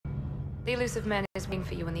The elusive man is waiting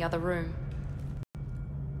for you in the other room.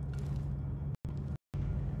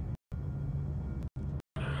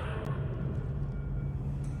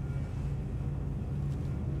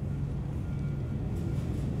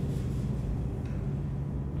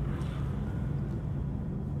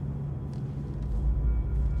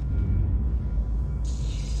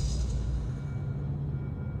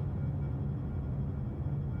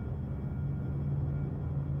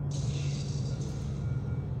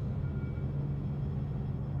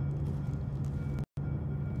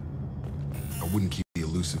 I wouldn't keep the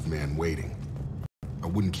elusive man waiting. I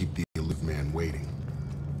wouldn't keep the elusive man waiting.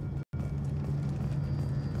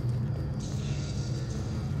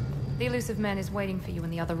 The elusive man is waiting for you in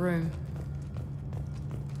the other room.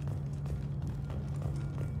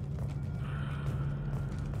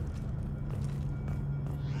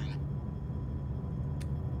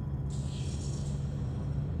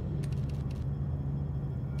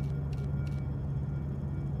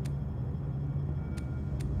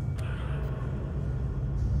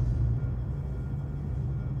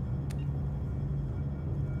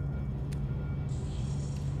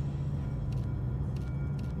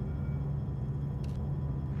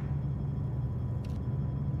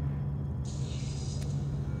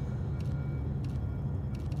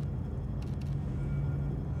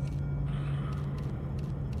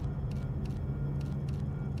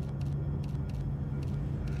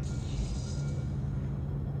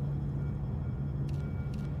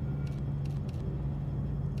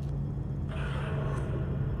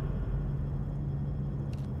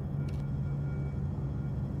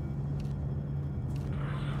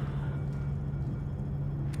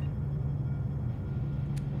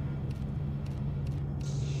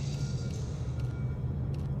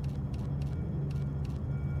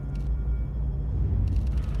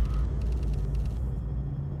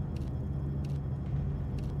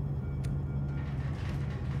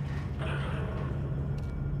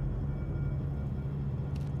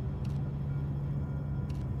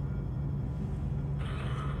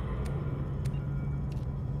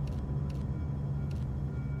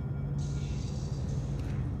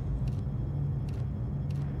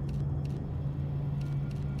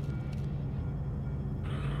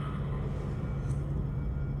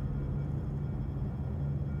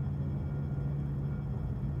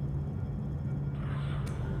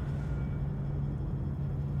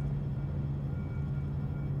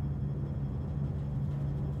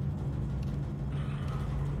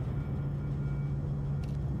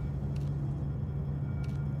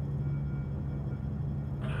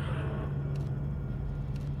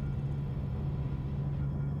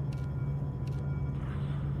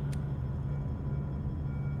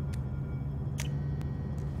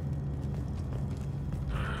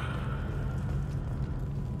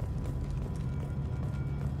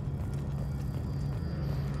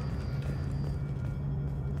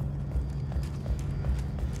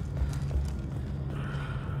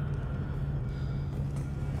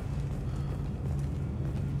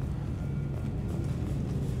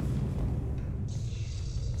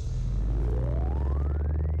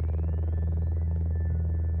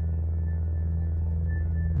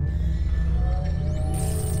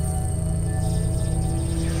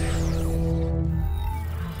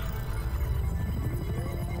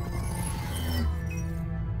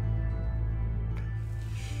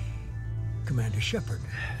 Commander Shepard.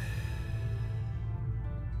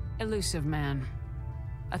 Elusive man.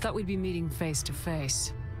 I thought we'd be meeting face to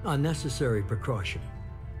face. Unnecessary precaution.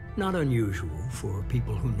 Not unusual for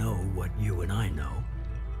people who know what you and I know.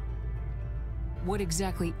 What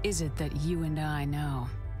exactly is it that you and I know?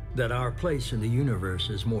 That our place in the universe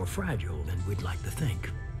is more fragile than we'd like to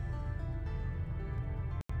think.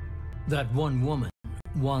 That one woman,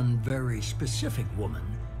 one very specific woman,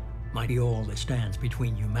 might be all that stands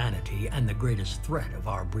between humanity and the greatest threat of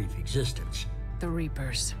our brief existence. The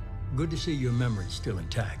Reapers. Good to see your memory's still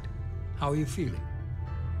intact. How are you feeling?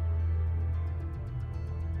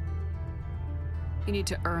 You need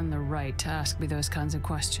to earn the right to ask me those kinds of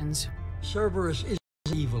questions. Cerberus isn't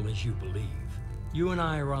as evil as you believe. You and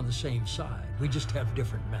I are on the same side. We just have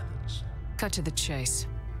different methods. Cut to the chase.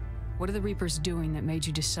 What are the Reapers doing that made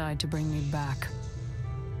you decide to bring me back?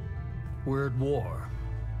 We're at war.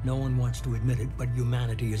 No one wants to admit it, but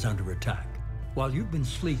humanity is under attack. While you've been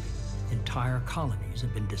sleeping, entire colonies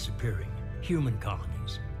have been disappearing. Human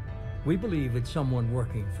colonies. We believe it's someone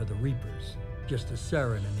working for the Reapers, just as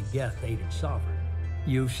Saren and the Geth aided Sovereign.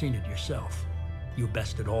 You've seen it yourself. You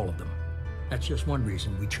bested all of them. That's just one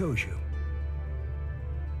reason we chose you.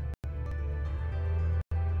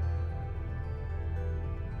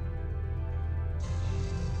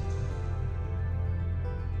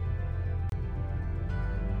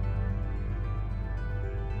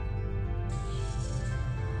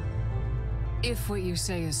 If what you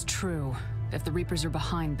say is true, if the Reapers are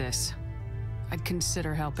behind this, I'd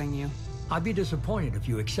consider helping you. I'd be disappointed if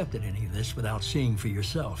you accepted any of this without seeing for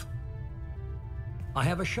yourself. I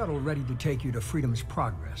have a shuttle ready to take you to Freedom's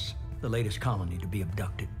Progress, the latest colony to be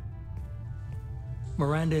abducted.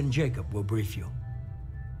 Miranda and Jacob will brief you.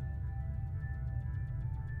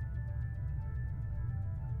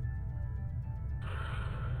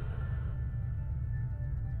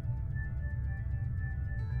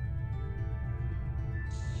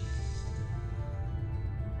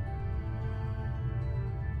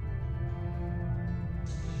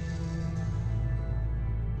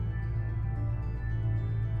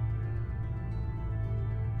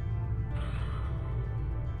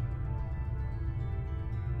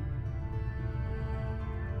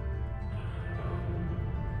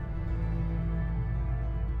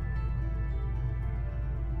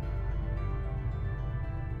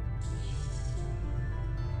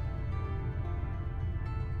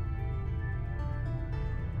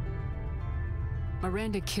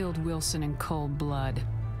 Miranda killed Wilson in cold blood.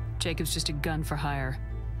 Jacob's just a gun for hire.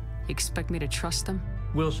 You expect me to trust them?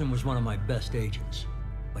 Wilson was one of my best agents,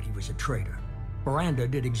 but he was a traitor. Miranda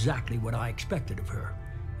did exactly what I expected of her,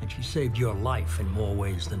 and she saved your life in more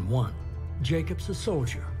ways than one. Jacob's a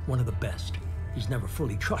soldier, one of the best. He's never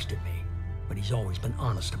fully trusted me, but he's always been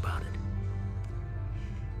honest about it.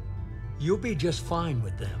 You'll be just fine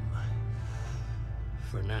with them.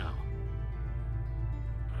 For now.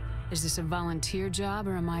 Is this a volunteer job,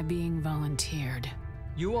 or am I being volunteered?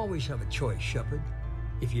 You always have a choice, Shepard.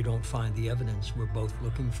 If you don't find the evidence we're both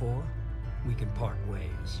looking for, we can part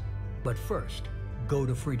ways. But first, go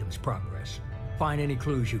to Freedom's Progress. Find any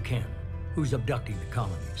clues you can. Who's abducting the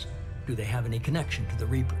colonies? Do they have any connection to the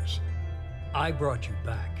Reapers? I brought you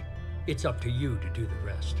back. It's up to you to do the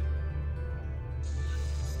rest.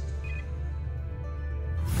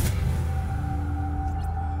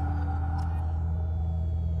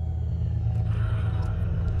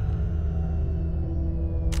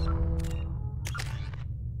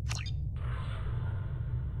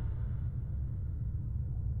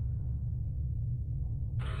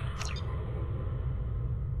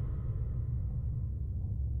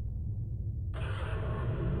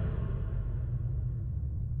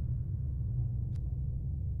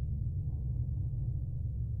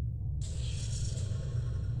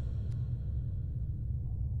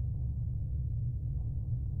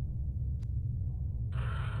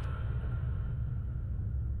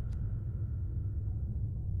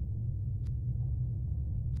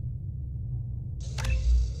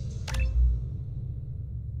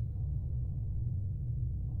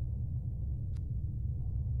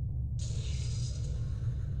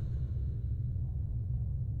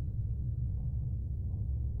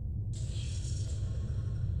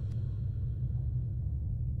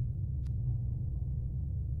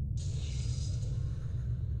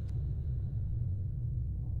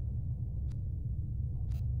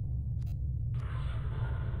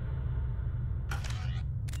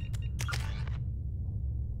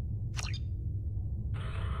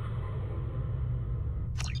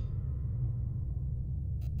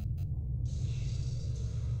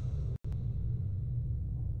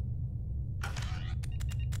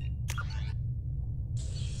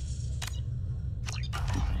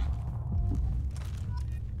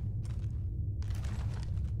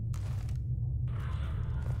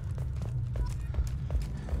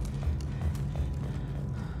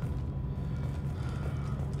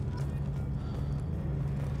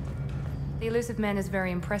 The elusive man is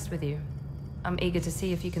very impressed with you. I'm eager to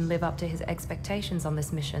see if you can live up to his expectations on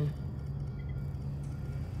this mission.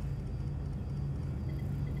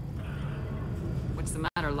 What's the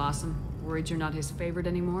matter, Lawson? Worried you're not his favorite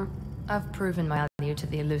anymore? I've proven my value to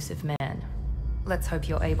the elusive man. Let's hope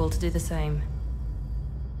you're able to do the same.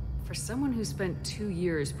 For someone who spent 2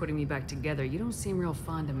 years putting me back together, you don't seem real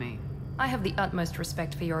fond of me. I have the utmost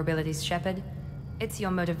respect for your abilities, Shepard. It's your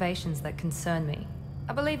motivations that concern me.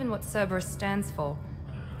 I believe in what Cerberus stands for.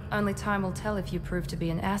 Only time will tell if you prove to be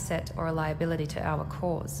an asset or a liability to our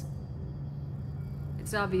cause.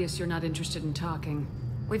 It's obvious you're not interested in talking.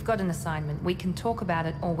 We've got an assignment. We can talk about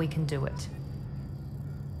it or we can do it.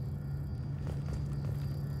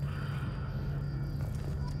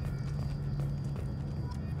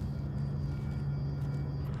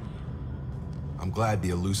 I'm glad the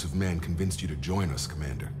elusive man convinced you to join us,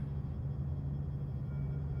 Commander.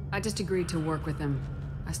 I just agreed to work with him.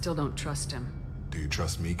 I still don't trust him. Do you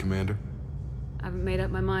trust me, Commander? I haven't made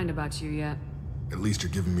up my mind about you yet. At least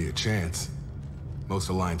you're giving me a chance. Most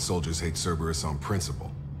Alliance soldiers hate Cerberus on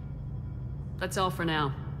principle. That's all for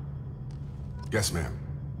now. Yes, ma'am.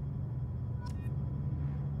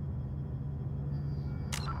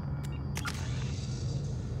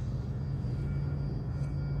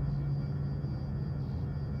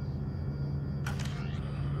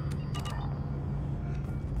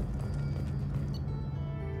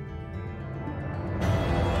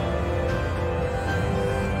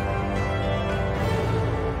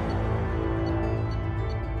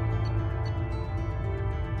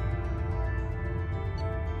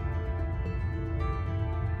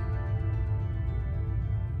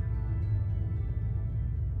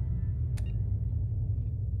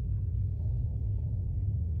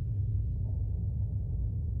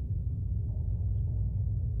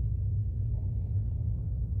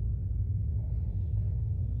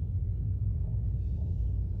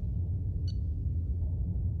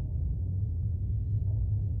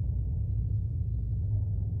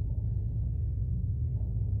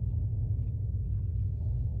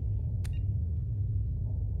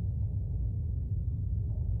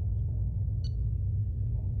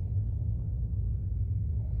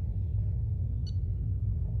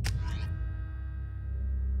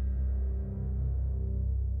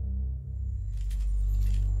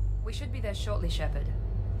 We should be there shortly, Shepard.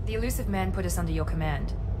 The elusive man put us under your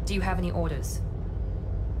command. Do you have any orders?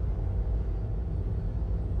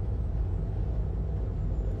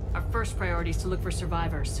 Our first priority is to look for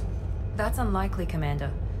survivors. That's unlikely,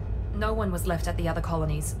 Commander. No one was left at the other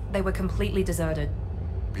colonies. They were completely deserted.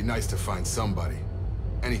 Be nice to find somebody.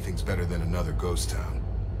 Anything's better than another ghost town.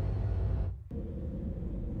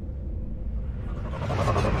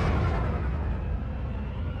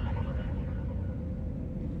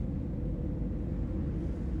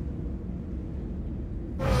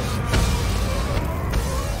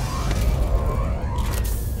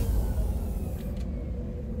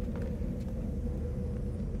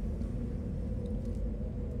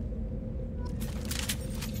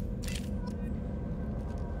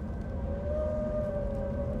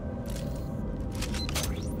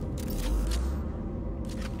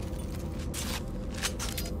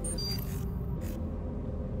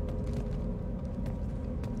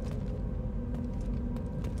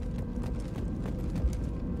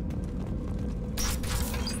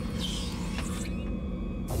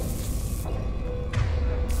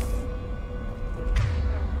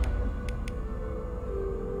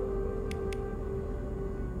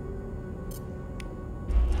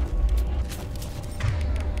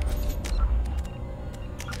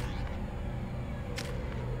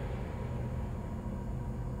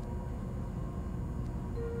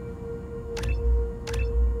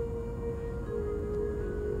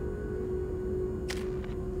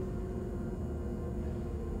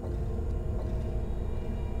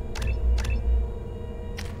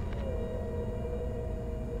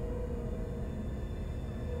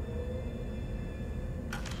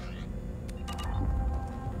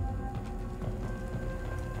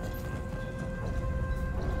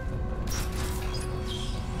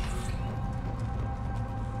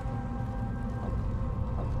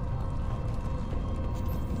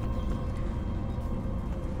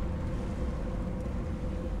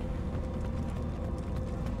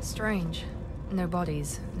 Strange. No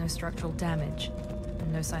bodies, no structural damage,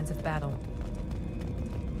 and no signs of battle.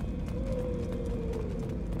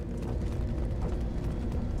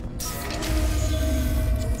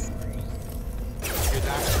 Hear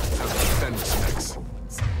that? Sounds like defense mechs.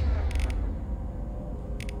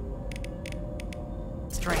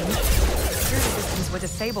 Strange. Security systems were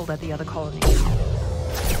disabled at the other colonies.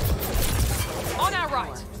 On our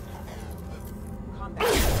right!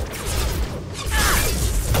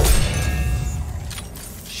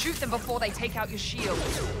 Shoot them before they take out your shield.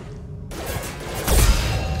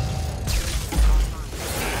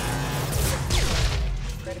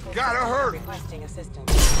 Gotta hurt! Requesting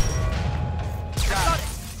assistance. Got it!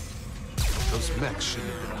 Those mechs shouldn't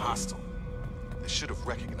have been hostile. They should have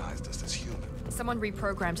recognized us as human. Someone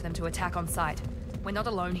reprogrammed them to attack on sight. We're not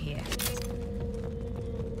alone here.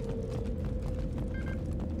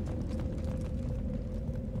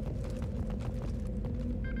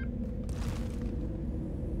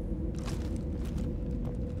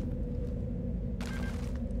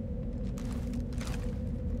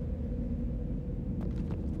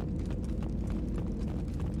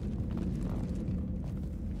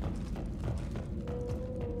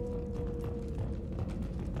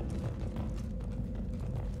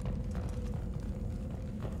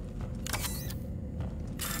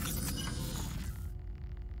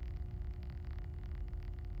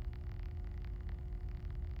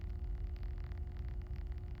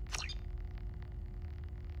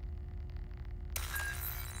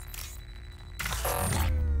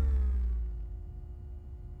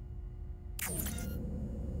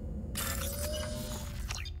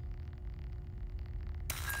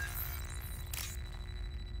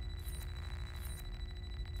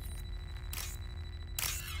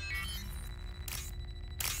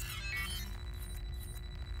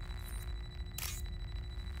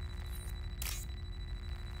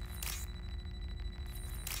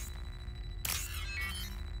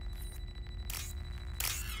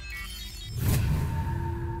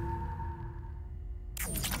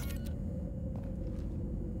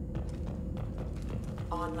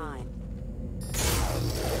 Online.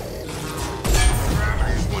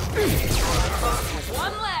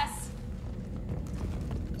 One less!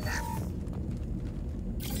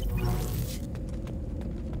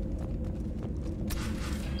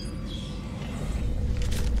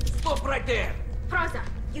 Stop right there! Praza,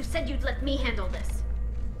 you said you'd let me handle this.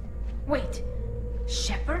 Wait,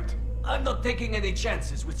 Shepard? I'm not taking any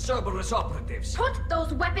chances with Cerberus operatives. Put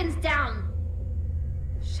those weapons down!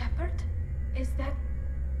 Shepard? Is that...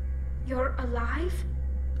 you're alive?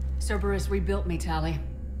 Cerberus rebuilt me, Tali.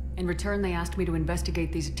 In return, they asked me to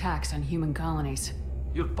investigate these attacks on human colonies.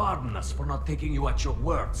 You'll pardon us for not taking you at your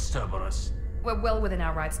word, Cerberus. We're well within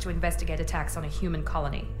our rights to investigate attacks on a human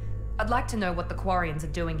colony. I'd like to know what the Quarians are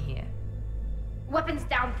doing here. Weapons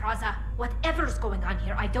down, Praza. Whatever's going on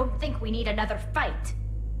here, I don't think we need another fight.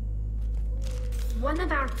 One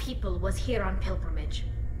of our people was here on pilgrimage.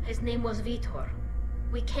 His name was Vitor.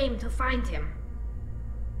 We came to find him.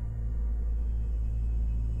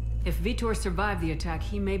 If Vitor survived the attack,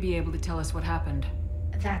 he may be able to tell us what happened.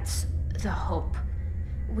 That's the hope.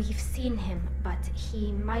 We've seen him, but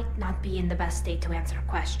he might not be in the best state to answer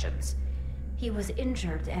questions. He was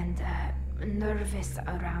injured and, nervous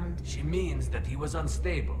around... She means that he was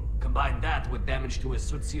unstable. Combine that with damage to his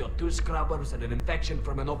suit CO2 scrubbers and an infection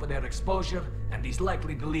from an open-air exposure, and he's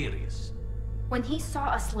likely delirious. When he saw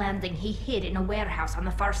us landing, he hid in a warehouse on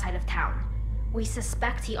the far side of town. We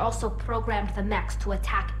suspect he also programmed the mechs to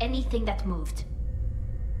attack anything that moved.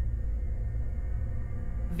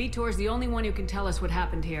 Vitor's the only one who can tell us what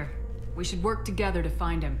happened here. We should work together to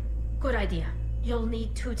find him. Good idea. You'll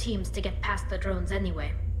need 2 teams to get past the drones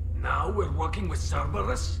anyway. Now we're working with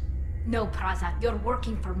Cerberus? No, Praza, you're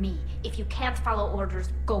working for me. If you can't follow orders,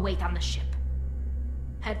 go wait on the ship.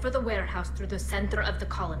 Head for the warehouse through the center of the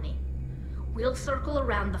colony. We'll circle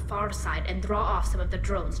around the far side and draw off some of the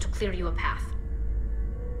drones to clear you a path.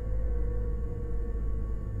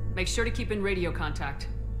 Make sure to keep in radio contact.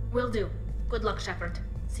 Will do. Good luck, Shepard.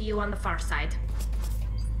 See you on the far side.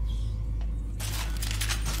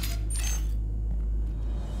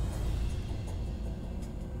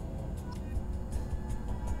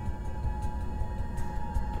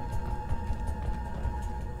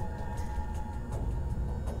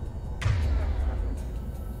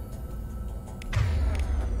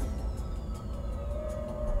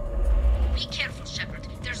 Be careful, Shepard.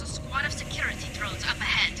 There's a squad of security drones up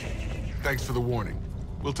ahead. Thanks for the warning.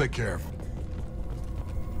 We'll take care of them.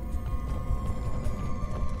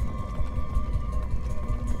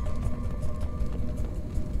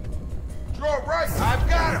 Draw right! I've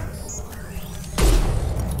got him!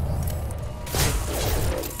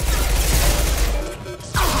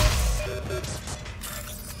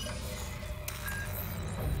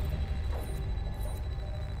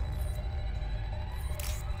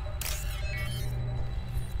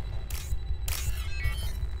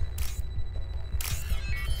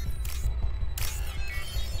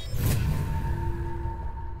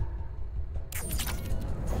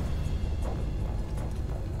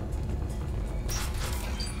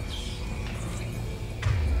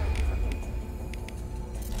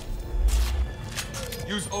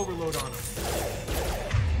 Use overload on him.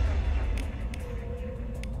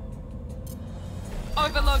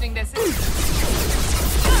 Overloading this. Enemy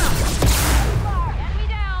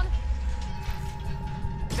down.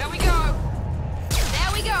 There we go.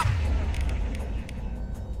 There we go.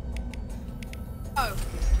 Oh.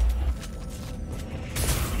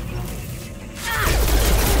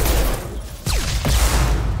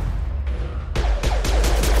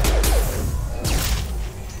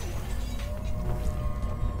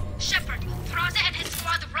 Shepard, Praza and his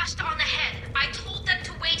squad rushed on ahead. I told them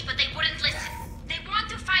to wait, but they wouldn't listen. They want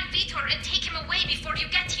to find Vitor and take him away before you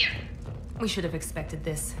get here. We should have expected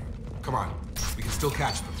this. Come on. We can still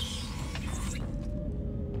catch them.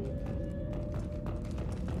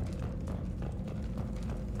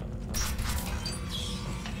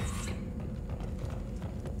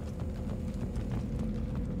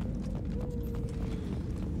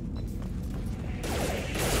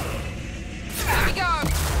 There we go.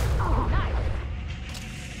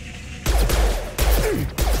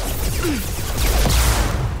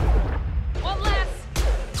 One less.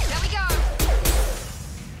 There we go.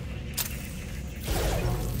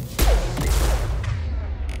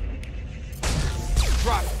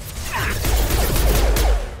 Drop it.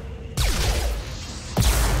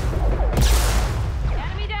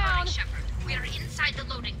 Enemy down. Shepard, we're inside the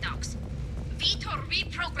loading docks. Vitor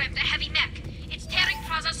reprogrammed the heavy mech. It's tearing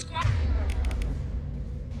Praza's squad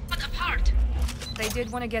apart. They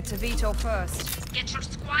did want to get to Vitor first. Get your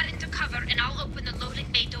squad into cover and I'll open the loading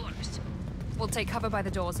bay doors. We'll take cover by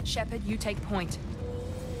the doors. Shepard, you take point.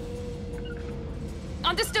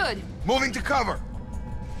 Understood. Moving to cover.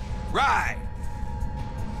 Right.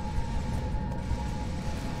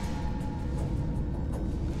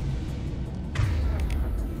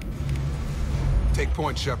 Take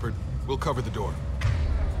point, Shepard. We'll cover the door.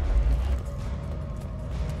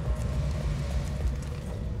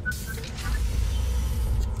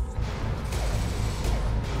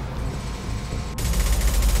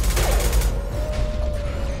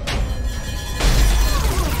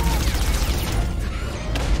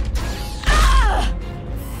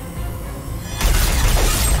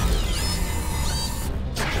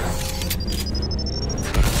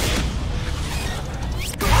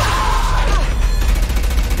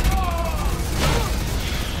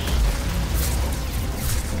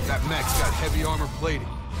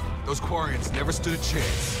 Just never stood a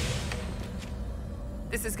chance.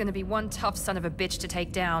 This is gonna be one tough son of a bitch to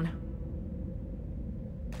take down.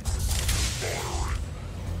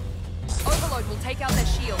 Overload will take out their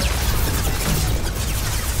shield.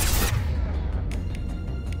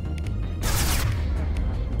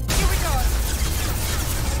 Here we go!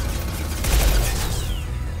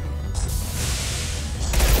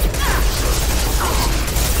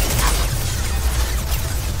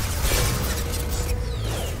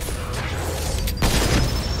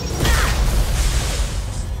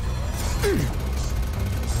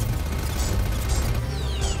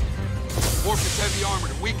 Morph its heavy armor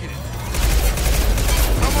to weaken it.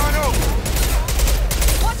 Come on over!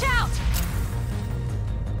 Watch out!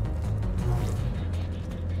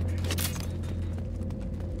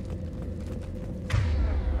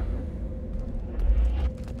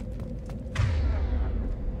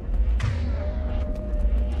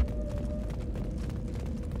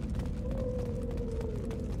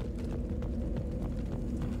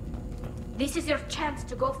 This is your chance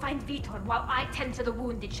to go find Vitor while I tend to the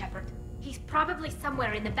wounded, Shepard. He's probably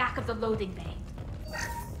somewhere in the back of the loading bay.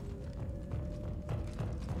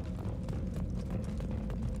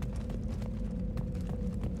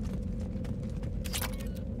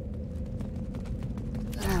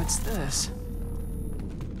 What's this?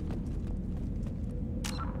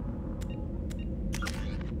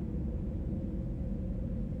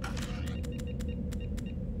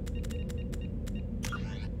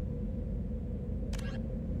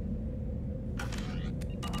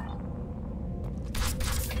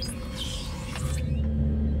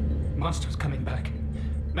 Monsters coming back.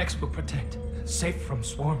 Mechs will protect. Safe from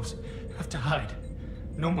swarms. Have to hide.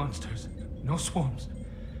 No monsters. No swarms.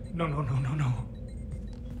 No.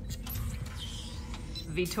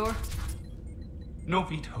 Vitor? No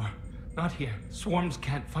Vitor. Not here. Swarms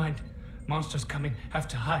can't find. Monsters coming. Have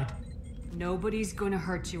to hide. Nobody's gonna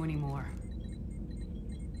hurt you anymore.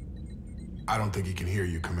 I don't think he can hear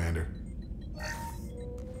you, Commander.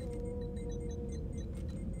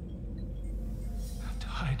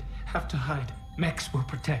 Have to hide. Mechs will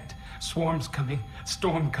protect. Swarms coming.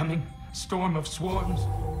 Storm coming. Storm of swarms.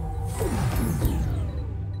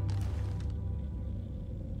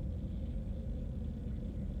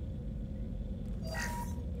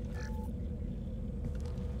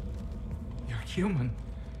 You're human.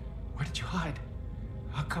 Where did you hide?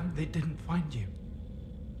 How come they didn't find you?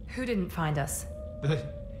 Who didn't find us?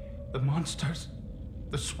 The monsters.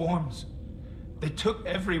 The swarms. They took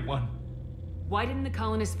everyone. Why didn't the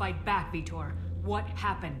colonists fight back, Vitor? What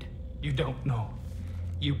happened? You don't know.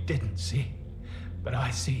 You didn't see. But I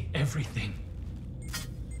see everything.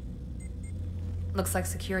 Looks like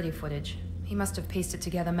security footage. He must have pieced it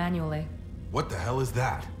together manually. What the hell is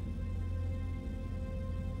that?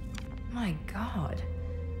 My god.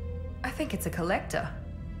 I think it's a collector.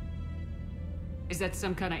 Is that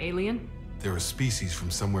some kind of alien? They're a species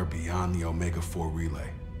from somewhere beyond the Omega-4 relay.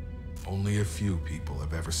 Only a few people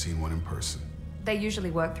have ever seen one in person. They usually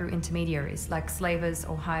work through intermediaries, like slavers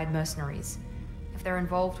or hired mercenaries. If they're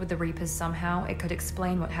involved with the Reapers somehow, it could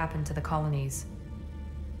explain what happened to the colonies.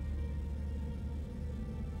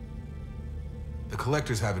 The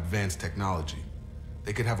Collectors have advanced technology.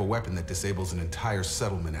 They could have a weapon that disables an entire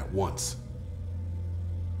settlement at once.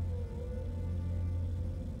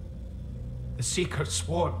 The Seeker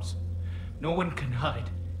swarms. No one can hide.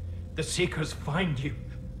 The Seekers find you,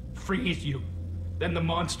 freeze you. Then the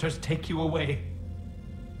monsters take you away.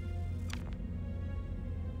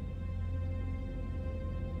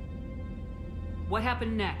 What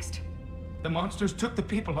happened next? The monsters took the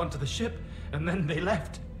people onto the ship, and then they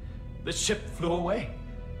left. The ship flew away.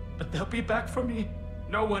 But they'll be back for me.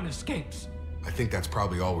 No one escapes. I think that's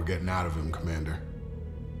probably all we're getting out of him, Commander.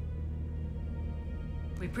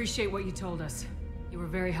 We appreciate what you told us. You were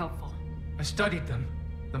very helpful. I studied them.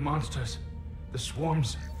 The monsters. The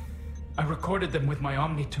swarms. I recorded them with my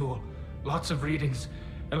Omni tool. Lots of readings.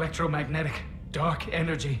 Electromagnetic. Dark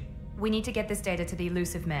energy. We need to get this data to the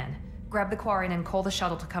elusive man. Grab the Quarian and call the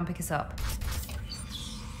shuttle to come pick us up.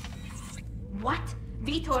 What?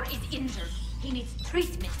 Vitor is injured. He needs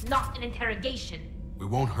treatment, not an interrogation. We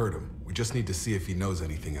won't hurt him. We just need to see if he knows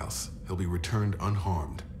anything else. He'll be returned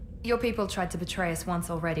unharmed. Your people tried to betray us once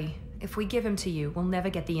already. If we give him to you, we'll never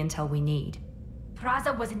get the intel we need.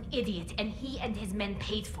 Praza was an idiot, and he and his men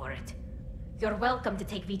paid for it. You're welcome to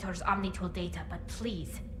take Vitor's Omnitool data, but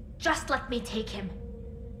please, just let me take him.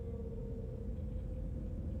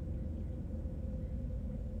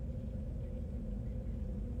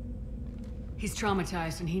 He's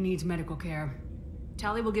traumatized and he needs medical care.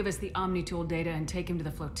 Tali will give us the Omnitool data and take him to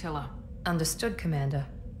the flotilla. Understood, Commander.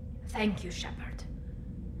 Thank you, Shepard.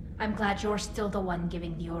 I'm glad you're still the one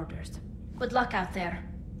giving the orders. Good luck out there.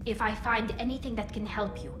 If I find anything that can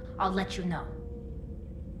help you, I'll let you know.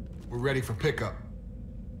 We're ready for pickup.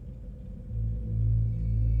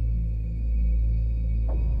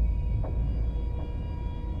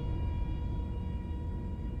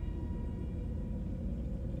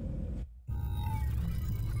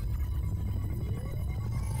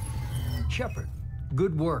 Shepard,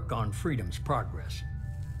 good work on Freedom's progress.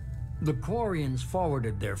 The Quarians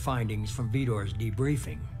forwarded their findings from Vidor's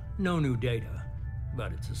debriefing. No new data,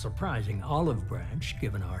 but it's a surprising olive branch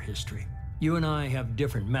given our history. You and I have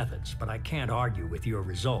different methods, but I can't argue with your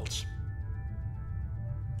results.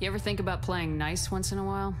 You ever think about playing nice once in a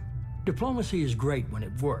while? Diplomacy is great when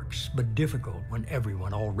it works, but difficult when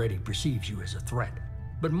everyone already perceives you as a threat.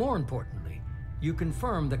 But more importantly, you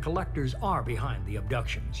confirm the Collectors are behind the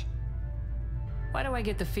abductions. Why do I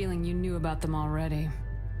get the feeling you knew about them already?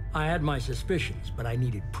 I had my suspicions, but I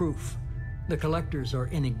needed proof. The Collectors are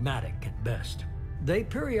enigmatic at best. They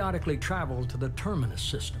periodically travel to the Terminus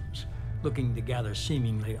systems, looking to gather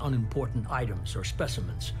seemingly unimportant items or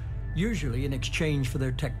specimens, usually in exchange for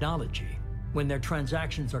their technology. When their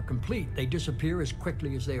transactions are complete, they disappear as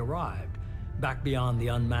quickly as they arrived, back beyond the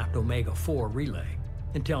unmapped Omega-4 relay.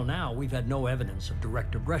 Until now, we've had no evidence of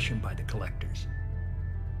direct aggression by the Collectors.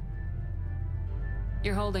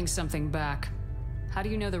 You're holding something back. How do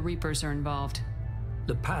you know the Reapers are involved?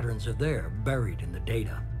 The patterns are there, buried in the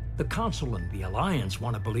data. The Council and the Alliance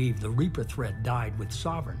want to believe the Reaper threat died with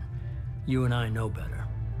Sovereign. You and I know better.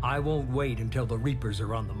 I won't wait until the Reapers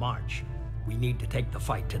are on the march. We need to take the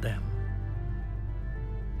fight to them.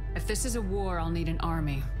 If this is a war, I'll need an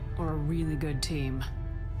army, or a really good team.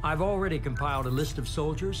 I've already compiled a list of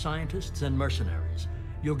soldiers, scientists, and mercenaries.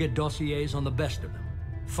 You'll get dossiers on the best of them.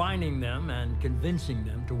 Finding them and convincing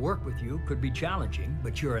them to work with you could be challenging,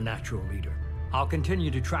 but you're a natural leader. I'll continue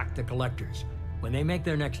to track the Collectors. When they make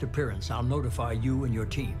their next appearance, I'll notify you and your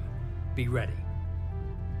team. Be ready.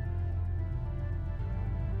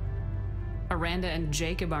 Miranda and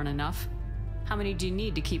Jacob aren't enough. How many do you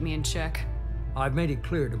need to keep me in check? I've made it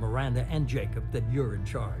clear to Miranda and Jacob that you're in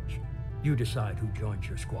charge. You decide who joins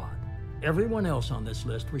your squad. Everyone else on this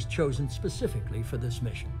list was chosen specifically for this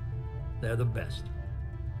mission. They're the best.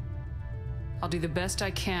 I'll do the best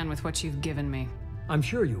I can with what you've given me. I'm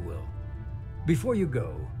sure you will. Before you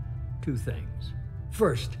go, 2 things.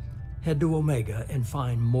 First, head to Omega and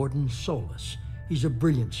find Morden Solus. He's a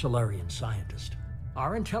brilliant Solarian scientist.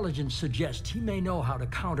 Our intelligence suggests he may know how to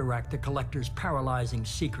counteract the Collector's paralyzing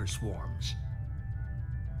Seeker swarms.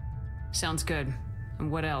 Sounds good.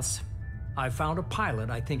 And what else? I found a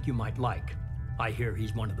pilot I think you might like. I hear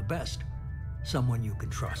he's one of the best. Someone you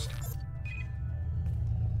can trust.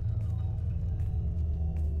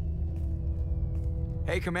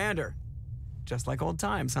 Hey, Commander. Just like old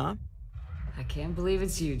times, huh? I can't believe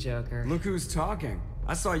it's you, Joker. Look who's talking.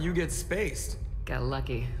 I saw you get spaced. Got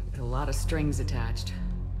lucky, with a lot of strings attached.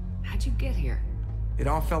 How'd you get here? It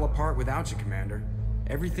all fell apart without you, Commander.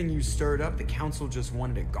 Everything you stirred up, the Council just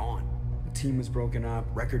wanted it gone. The team was broken up,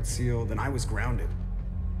 record sealed, and I was grounded.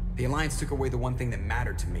 The Alliance took away the one thing that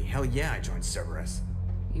mattered to me. Hell yeah, I joined Cerberus.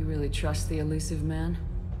 You really trust the elusive man?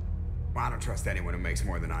 Well, I don't trust anyone who makes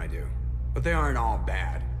more than I do. But they aren't all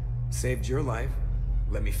bad. Saved your life,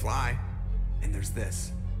 let me fly, and there's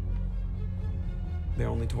this. They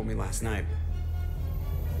only told me last night.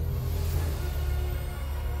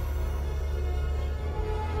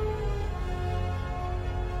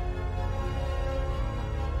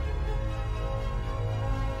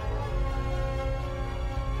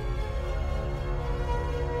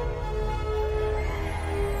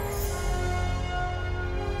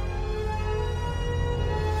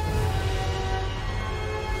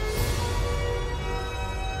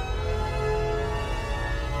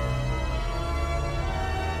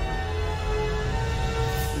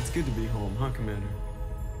 Good to be home, huh, Commander?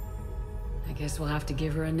 I guess we'll have to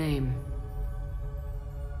give her a name.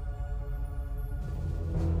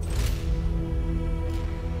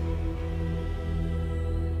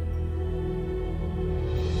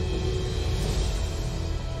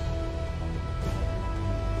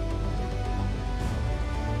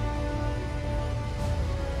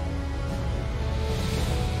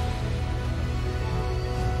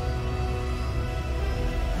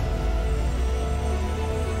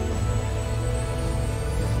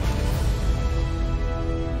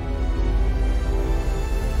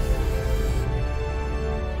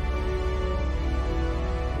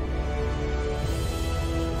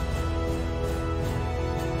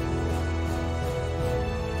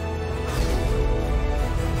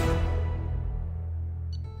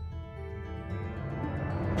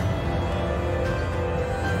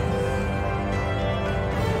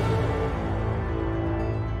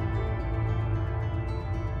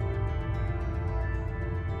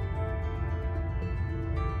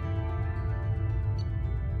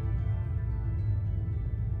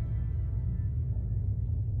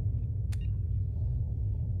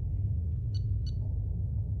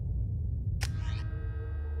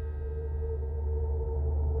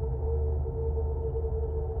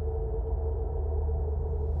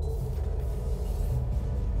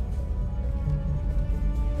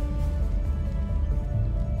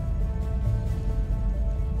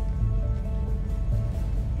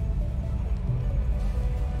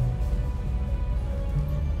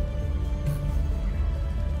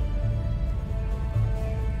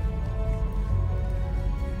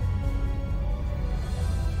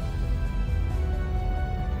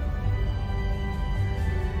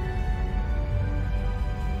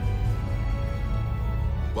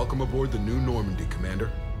 Welcome aboard the new Normandy,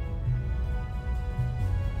 Commander.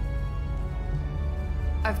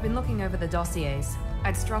 I've been looking over the dossiers.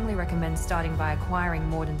 I'd strongly recommend starting by acquiring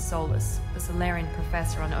Morden Solus, the Solarian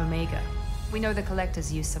professor on Omega. We know the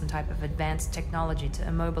Collectors use some type of advanced technology to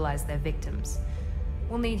immobilize their victims.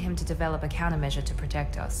 We'll need him to develop a countermeasure to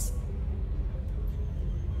protect us.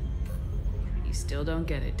 You still don't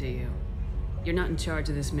get it, do you? You're not in charge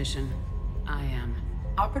of this mission. I am.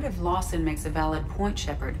 Operative Lawson makes a valid point,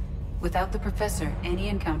 Shepard. Without the Professor, any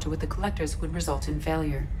encounter with the Collectors would result in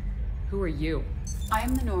failure. Who are you? I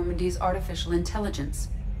am the Normandy's artificial intelligence.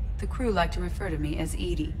 The crew like to refer to me as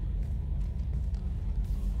Edie.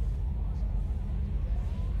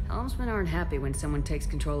 Helmsmen aren't happy when someone takes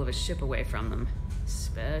control of a ship away from them.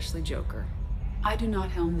 Especially Joker. I do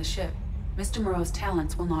not helm the ship. Mr. Moreau's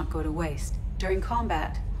talents will not go to waste. During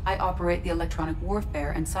combat, I operate the electronic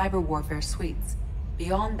warfare and cyber warfare suites.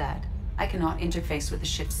 Beyond that, I cannot interface with the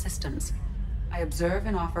ship's systems. I observe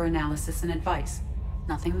and offer analysis and advice.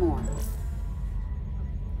 Nothing more.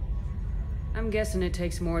 I'm guessing it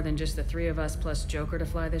takes more than just the three of us plus Joker to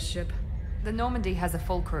fly this ship? The Normandy has a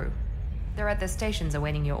full crew. They're at their stations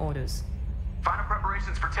awaiting your orders. Final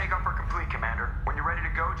preparations for takeoff are complete, Commander. When you're ready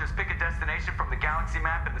to go, just pick a destination from the galaxy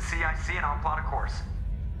map and the CIC and I'll plot a course.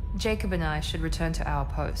 Jacob and I should return to our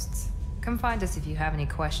posts. Come find us if you have any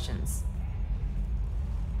questions.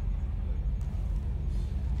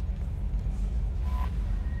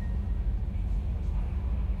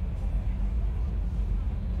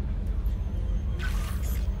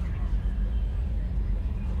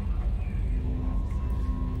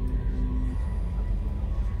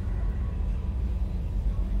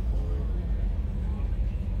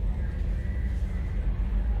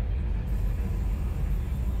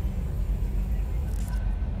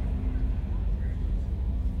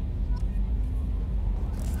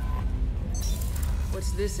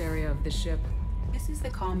 What's this area of the ship? This is the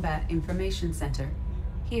Combat Information Center.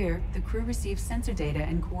 Here, the crew receives sensor data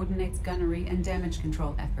and coordinates gunnery and damage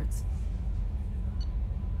control efforts.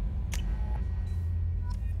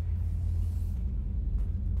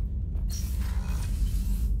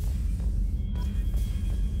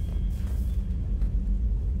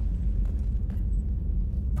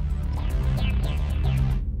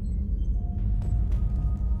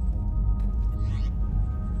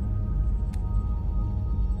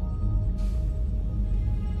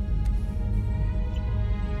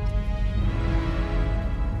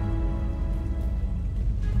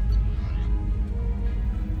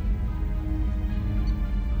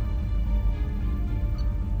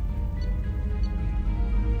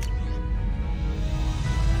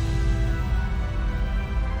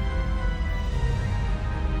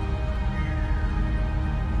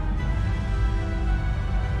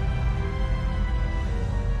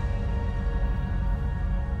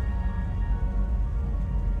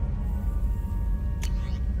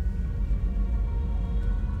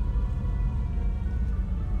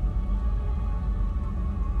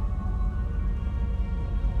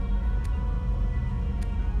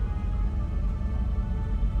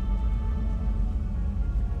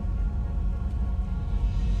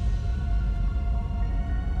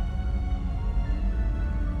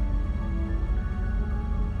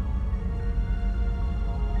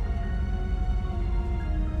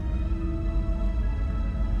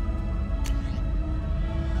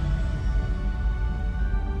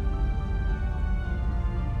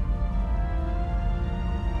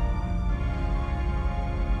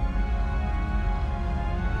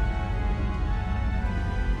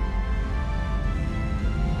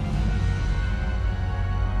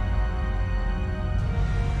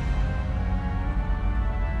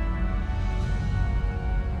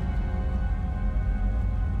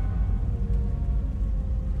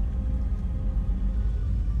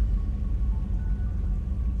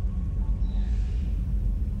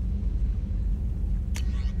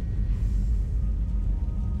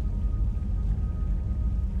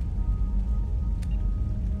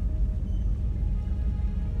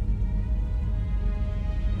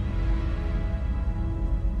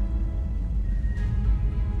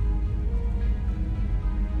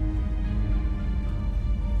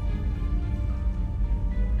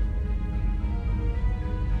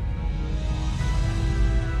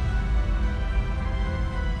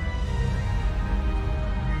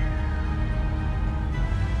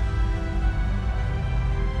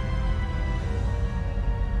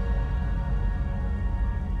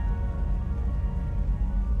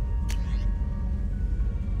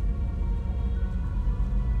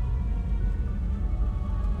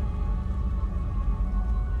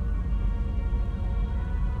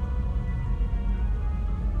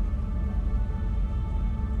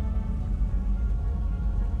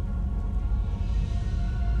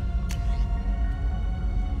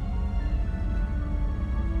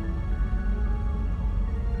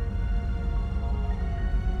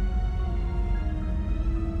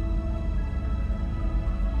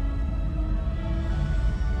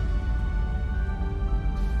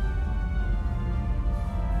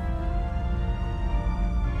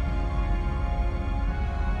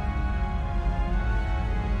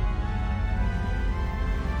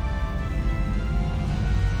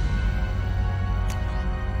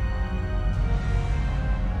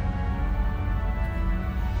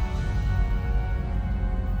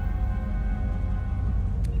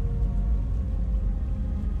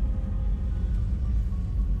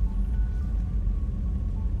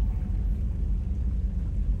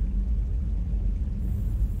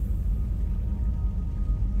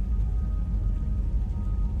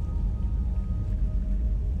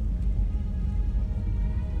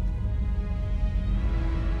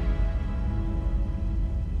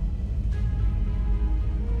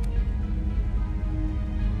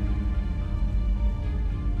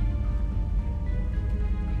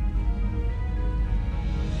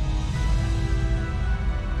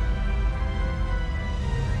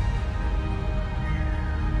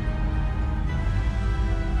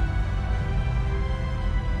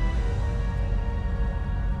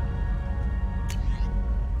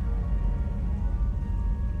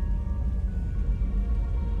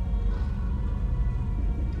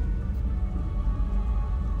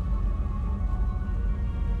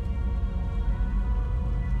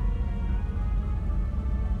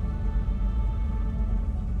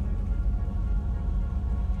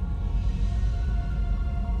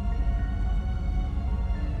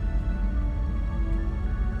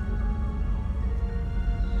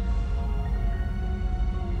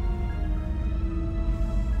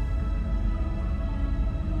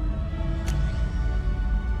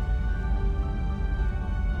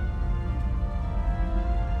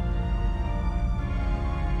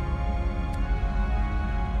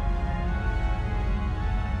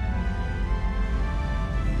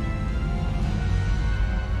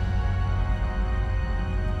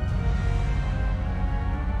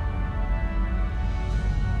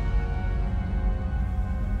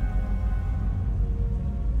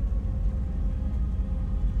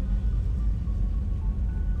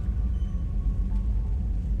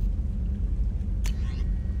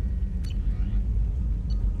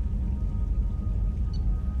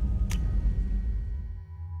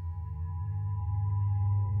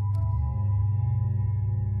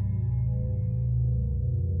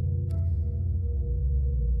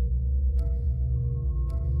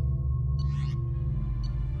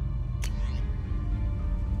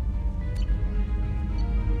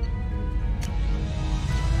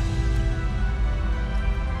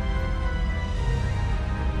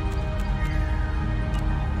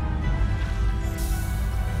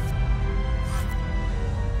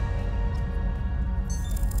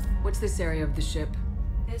 this area of the ship?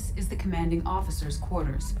 This is the commanding officer's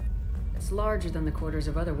quarters. It's larger than the quarters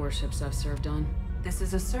of other warships I've served on. This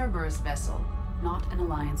is a Cerberus vessel, not an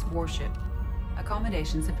Alliance warship.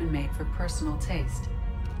 Accommodations have been made for personal taste.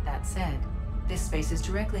 That said, this space is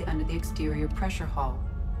directly under the exterior pressure hull.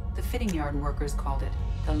 The fitting yard workers called it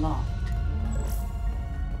the loft.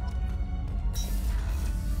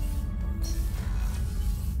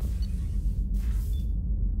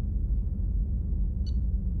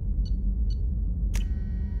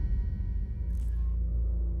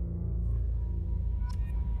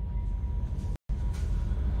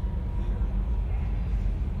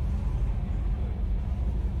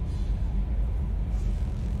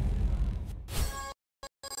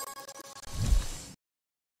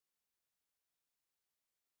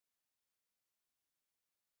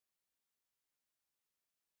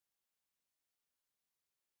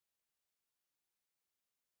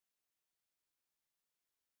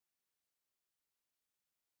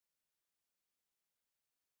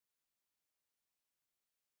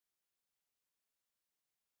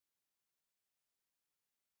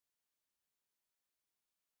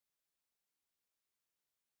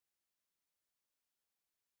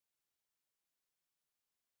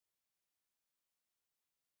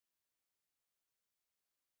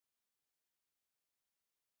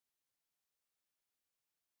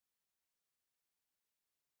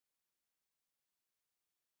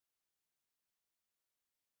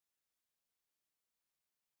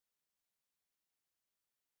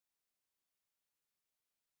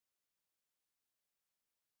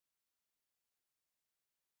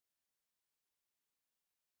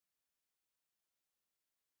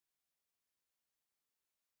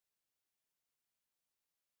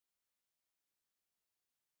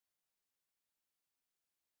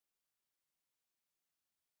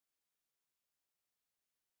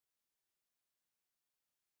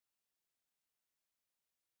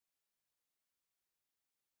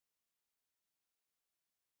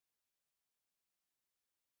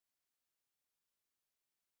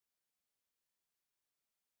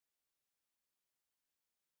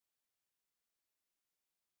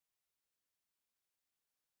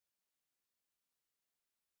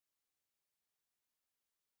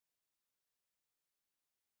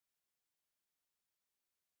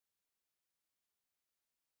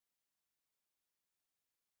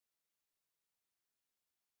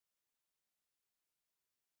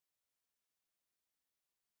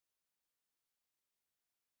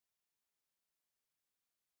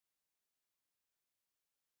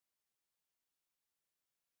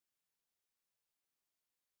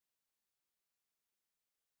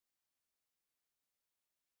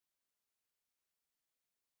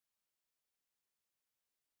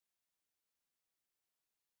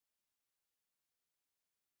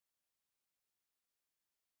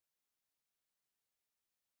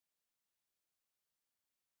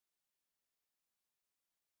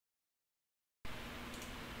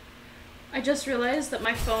 I just realized that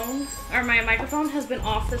my phone, or my microphone, has been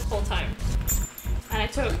off this whole time. And I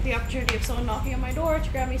took the opportunity of someone knocking on my door to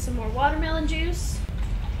grab me some more watermelon juice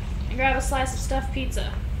and grab a slice of stuffed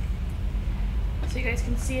pizza. So you guys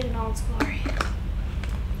can see it in all its glory.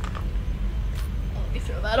 Let me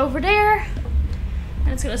throw that over there.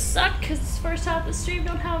 And it's gonna suck because it's the first half of the stream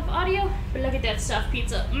don't have audio. But look at that stuffed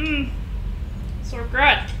pizza. Mmm. So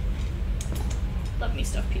good. Love me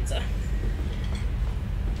stuffed pizza.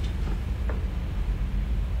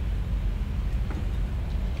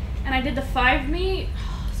 And I did the 5 meat,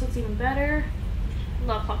 so it's even better.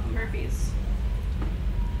 Love Papa Murphy's.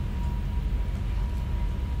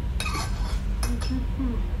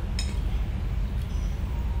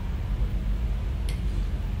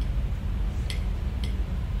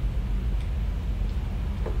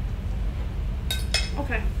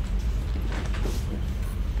 Okay.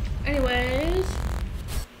 Anyways.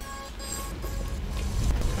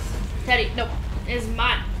 Teddy, nope, is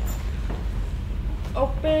mine.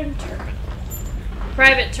 Open terminal.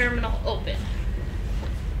 Private terminal open.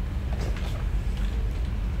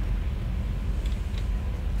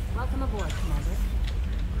 Welcome aboard, Commander.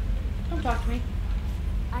 Don't talk to me.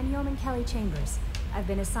 I'm Yeoman Kelly Chambers. I've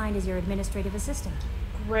been assigned as your administrative assistant.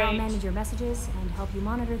 Great. I'll manage your messages and help you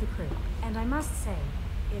monitor the crew. And I must say,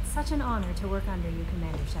 it's such an honor to work under you,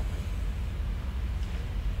 Commander Shepard.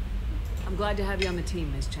 I'm glad to have you on the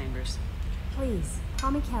team, Ms. Chambers. Please,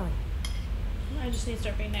 call me Kelly. I just need to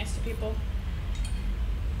start being nice to people.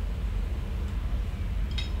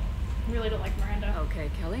 I really don't like Miranda. Okay,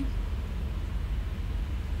 Kelly.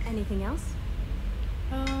 Anything else?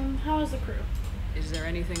 How is the crew? Is there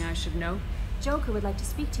anything I should know? Joker would like to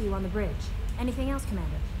speak to you on the bridge. Anything else,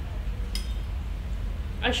 Commander?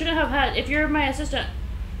 I shouldn't have had. If you're my assistant,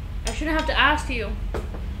 I shouldn't have to ask you.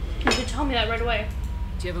 You should tell me that right away.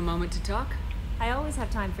 Do you have a moment to talk? I always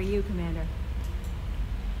have time for you, Commander.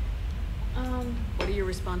 What are your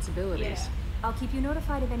responsibilities? Yeah. I'll keep you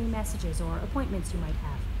notified of any messages or appointments you might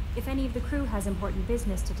have. If any of the crew has important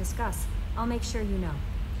business to discuss, I'll make sure you know.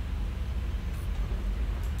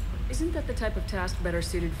 Isn't that the type of task better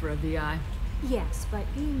suited for a VI? Yes, but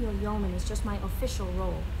being your yeoman is just my official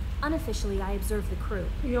role. Unofficially, I observe the crew.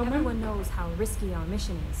 Yeoman? Everyone knows how risky our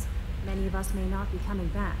mission is. Many of us may not be coming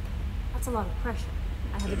back. That's a lot of pressure.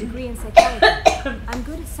 I have a degree in psychology. I'm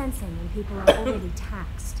good at sensing when people are already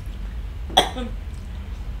taxed.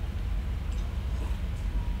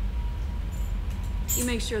 You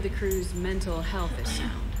make sure the crew's mental health is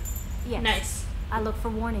sound. Yes. Nice. I look for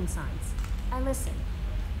warning signs. I listen.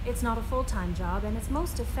 It's not a full-time job, and it's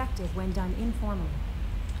most effective when done informally.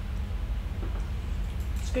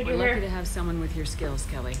 It's good We're you're lucky here. to have someone with your skills,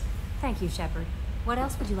 Kelly. Thank you, Shepard. What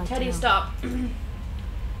else would you like to Teddy, know? stop.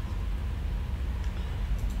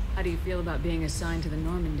 How do you feel about being assigned to the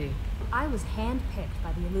Normandy? I was handpicked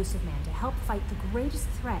by the Elusive Man to help fight the greatest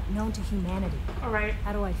threat known to humanity. Alright.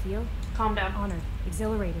 How do I feel? Calm down. Honored,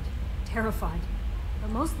 exhilarated, terrified.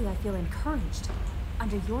 But mostly I feel encouraged.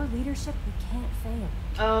 Under your leadership, we can't fail.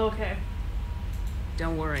 Oh, okay.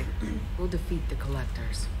 Don't worry. We'll defeat the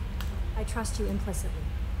Collectors. I trust you implicitly.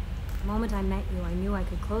 The moment I met you, I knew I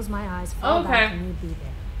could close my eyes, fall back, and you'd be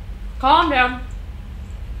there. Calm down.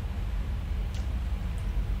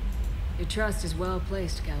 Your trust is well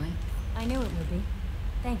placed, Kelly. I knew it would be.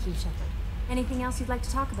 Thank you, Shepard. Anything else you'd like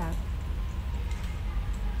to talk about?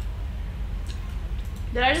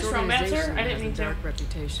 Did I just This romance her? organization I didn't has mean a to. dark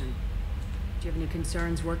reputation. Do you have any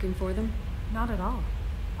concerns working for them? Not at all.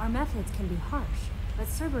 Our methods can be harsh, but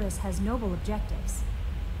Cerberus has noble objectives.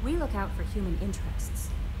 We look out for human interests.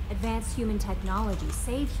 Advance human technology,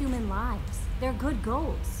 save human lives. They're good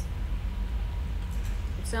goals.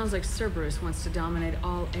 It sounds like Cerberus wants to dominate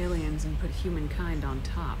all aliens and put humankind on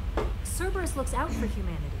top. Cerberus looks out for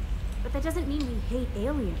humanity, but that doesn't mean we hate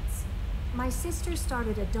aliens. My sister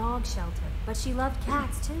started a dog shelter, but she loved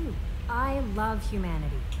cats too. I love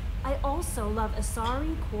humanity. I also love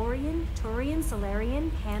Asari, Quarian, Turian,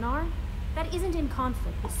 Solarian, Hanar. That isn't in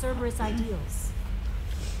conflict with Cerberus ideals.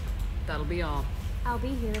 That'll be all. I'll be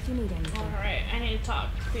here if you need anything. Alright, I need to talk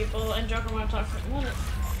to people, and Joker want to talk for a minute.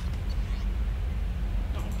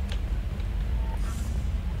 No.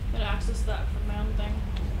 Gotta access that from my own thing.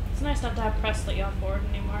 It's nice not to have Presley on board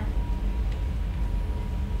anymore.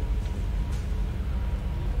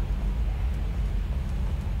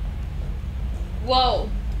 Whoa!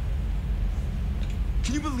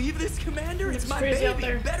 Can you believe this, Commander? It's my crazy out baby.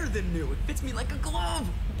 there. Better than new. It fits me like a glove.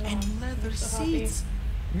 And leather so happy. seats.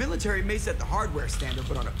 Military may set the hardware standard,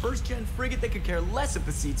 but on a first-gen frigate, they could care less if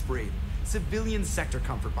the seats breathe. Civilian sector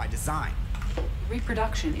comfort by design.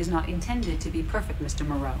 Reproduction is not intended to be perfect, Mr.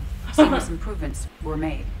 Moreau. Serious improvements were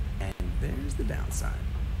made. And there's the downside.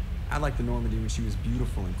 I liked the Normandy when she was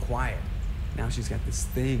beautiful and quiet. Now she's got this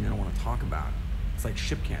thing I don't want to talk about. It's like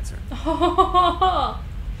ship cancer. I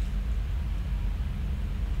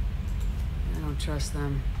don't trust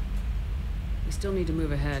them. We still need to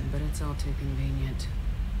move ahead, but it's all too convenient.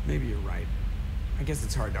 Maybe you're right. I guess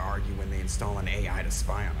it's hard to argue when they install an AI to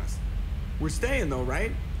spy on us. We're staying though,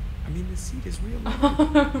 right? I mean, the seat is real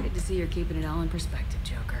leather. Good to see you're keeping it all in perspective,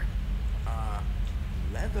 Joker.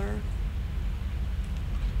 Leather.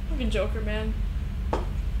 Fucking Joker, man.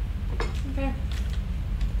 Okay.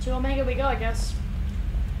 To Omega we go, I guess.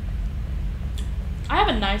 I have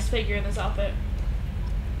a nice figure in this outfit.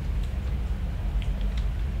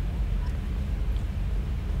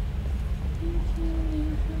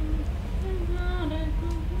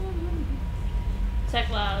 Tech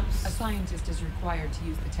labs. A scientist is required to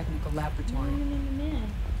use the technical laboratory.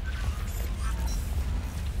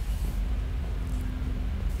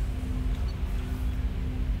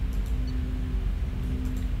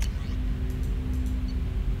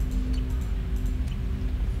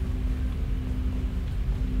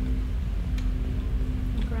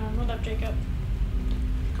 What up, Jacob?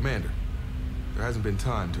 Commander, there hasn't been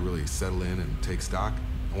time to really settle in and take stock.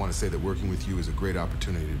 I want to say that working with you is a great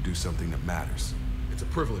opportunity to do something that matters. It's a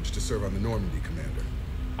privilege to serve on the Normandy, Commander.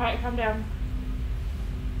 Alright, calm down.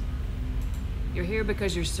 You're here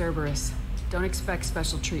because you're Cerberus. Don't expect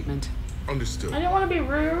special treatment. Understood. I didn't want to be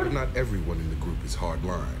rude. But not everyone in the group is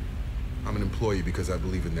hardline. I'm an employee because I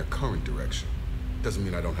believe in their current direction. Doesn't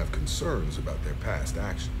mean I don't have concerns about their past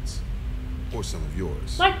actions. Or some of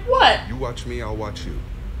yours. Like what? You watch me, I'll watch you.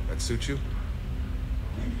 That suit you?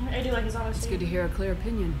 I do like his honesty. It's good to hear a clear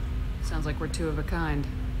opinion. Sounds like we're two of a kind.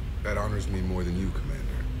 That honors me more than you,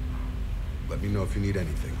 Commander. Let me know if you need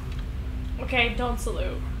anything. Okay, don't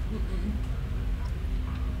salute.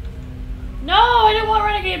 No, I didn't want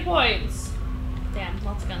renegade points. Damn,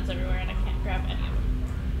 lots of guns everywhere and I can't grab any of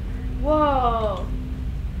them. Whoa.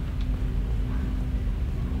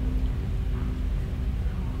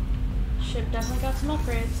 Ship definitely got some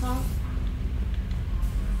upgrades, huh?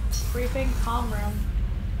 Briefing, comm room.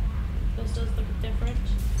 This does look different.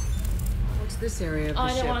 What's this area of the I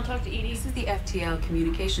ship? didn't want to talk to Edie. This is the FTL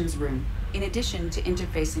communications room. In addition to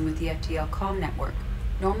interfacing with the FTL comm network,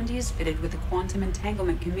 Normandy is fitted with a quantum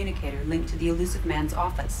entanglement communicator linked to the Elusive Man's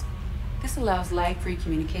office. This allows lag-free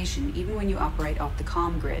communication even when you operate off the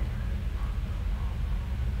comm grid.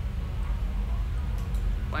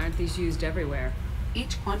 Why aren't these used everywhere?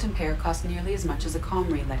 Each quantum pair costs nearly as much as a comm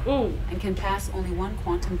relay, and can pass only one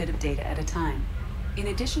quantum bit of data at a time. In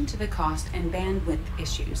addition to the cost and bandwidth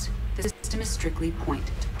issues, the system is strictly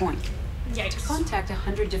point-to-point. Yikes. To contact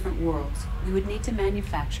 100 different worlds, we would need to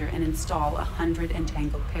manufacture and install 100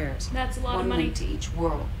 entangled pairs. That's a lot of money. One link to each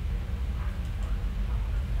world.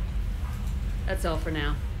 That's all for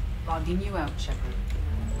now. Logging you out, Shepard.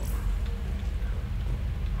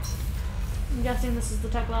 I'm guessing this is the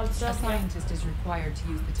tech lab A stuff. scientist is required to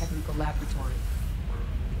use the technical laboratory.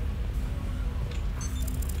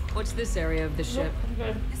 What's this area of the ship?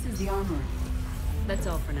 Good. This is the armory. That's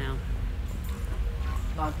all for now.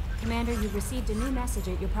 Log. Commander, you received a new message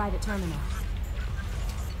at your private terminal.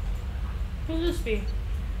 Who could this be?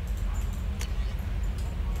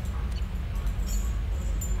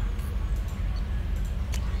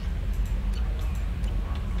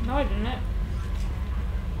 No, I didn't.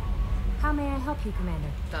 How may I help you,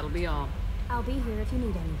 Commander? That'll be all. I'll be here if you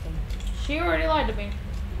need anything. She already lied to me.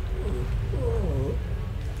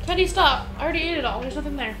 Teddy, stop. I already ate it all. There's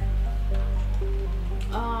nothing there.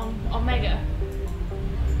 Omega.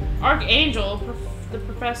 Archangel, the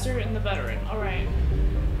professor, and the veteran. Alright.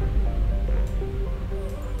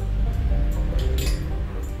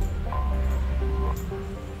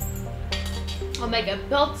 Omega.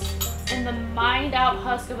 Built in the mined-out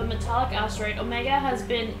husk of a metallic asteroid, Omega has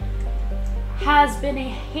been a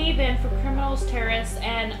haven for criminals, terrorists,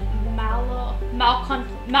 and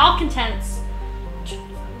malcontents.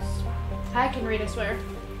 I can read, I swear.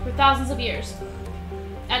 For thousands of years.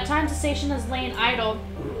 At times, the station has lain idle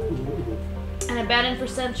and abandoned for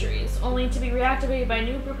centuries, only to be reactivated by a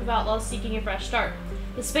new group of outlaws seeking a fresh start.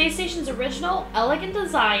 The space station's original, elegant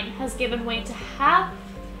design has given way to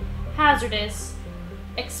hazardous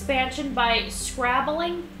expansion by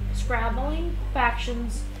scrabbling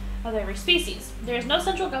factions of every species. There is no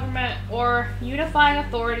central government or unifying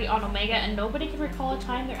authority on Omega, and nobody can recall a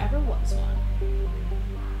time there ever was one.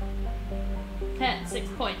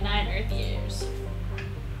 6.9 Earth years.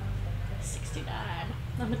 69.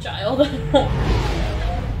 I'm a child.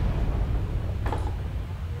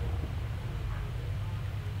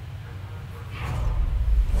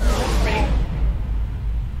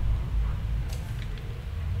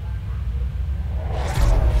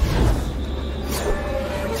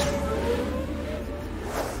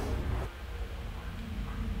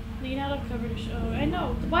 Lean out of cover to show. I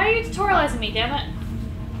know. Why are you tutorializing me, damn it?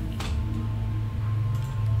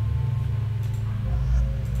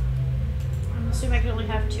 I'm assuming I can only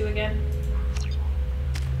have 2 again.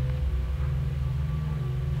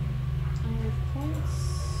 I have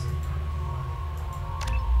points.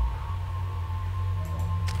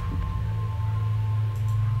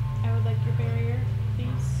 I would like your barrier,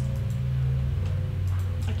 please.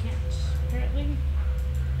 I can't, apparently.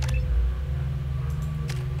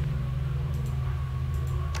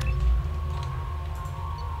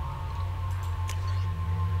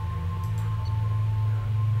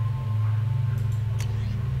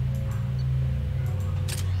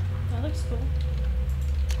 That looks cool.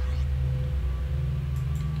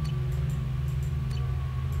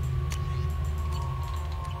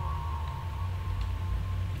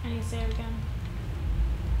 I need to save again.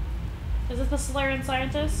 Is this the Solarian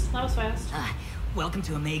scientist? That was fast. Welcome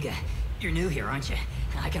to Omega. You're new here, aren't you?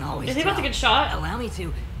 I can always Is he about to get shot? Allow me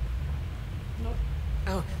to... Nope.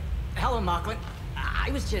 Oh, hello, Mocklin. I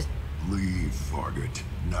was just... Leave Fargate,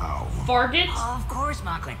 now. Fargate? Of course,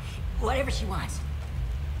 Mocklin. Whatever she wants.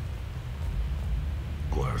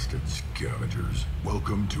 Blasted scavengers.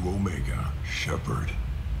 Welcome to Omega, Shepard.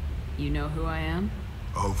 You know who I am?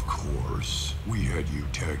 Of course. We had you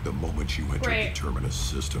tagged the moment you entered Right. the Terminus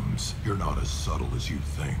systems. You're not as subtle as you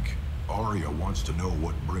think. Arya wants to know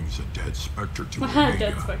what brings a dead Spectre to Dead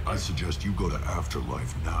Omega. Spectre. I suggest you go to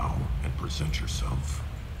Afterlife now and present yourself.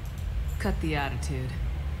 Cut the attitude.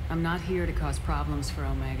 I'm not here to cause problems for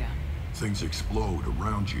Omega. Things explode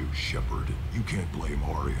around you, Shepard. You can't blame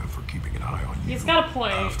Arya for keeping an eye on you. He's got a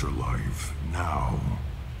point. Afterlife, now.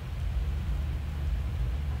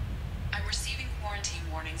 I'm receiving quarantine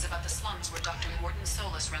warnings about the slums where Dr. Morton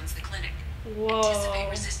Solus runs the clinic. Whoa. Anticipate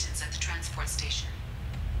resistance at the transport station.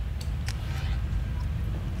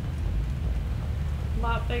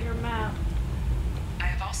 Lot bigger map. I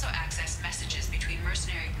have also accessed messages between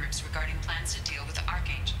mercenary groups regarding plans to deal with the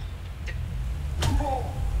Archangel.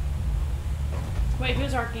 Wait,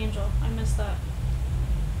 who's Archangel? I missed that.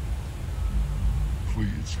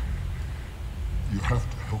 Please. You have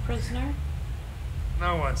to help. Prisoner?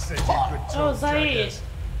 No one said you could talk. Oh, Zaid. jackass.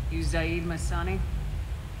 You Zaid Masani?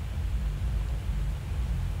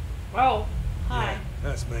 Oh, hi. Yeah,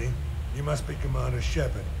 that's me. You must be Commander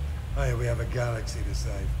Shepard. Hey, we have a galaxy to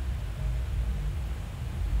save.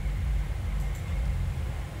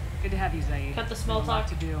 Good to have you, Zaid. Cut the small There's a lot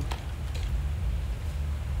talk. to do.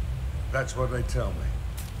 That's what they tell me.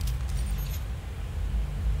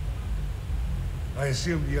 I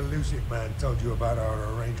assume the elusive man told you about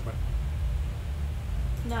our arrangement.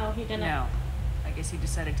 No, he didn't. No. I guess he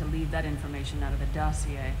decided to leave that information out of the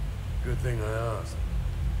dossier. Good thing I asked.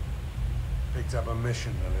 Picked up a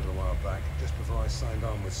mission a little while back, just before I signed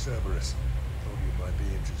on with Cerberus. Thought you might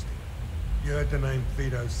be interested. You heard the name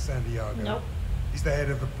Vito Santiago? Nope. He's the head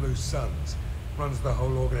of the Blue Suns. Runs the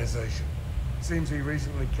whole organization. Seems he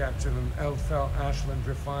recently captured an Elfell Ashland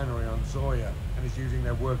refinery on Zoya and is using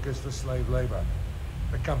their workers for slave labor.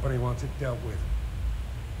 The company wants it dealt with.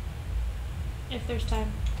 If there's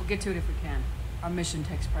time. We'll get to it if we can. Our mission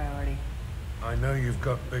takes priority. I know you've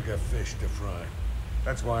got bigger fish to fry.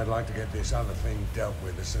 That's why I'd like to get this other thing dealt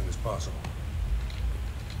with as soon as possible.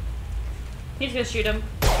 He's gonna shoot him.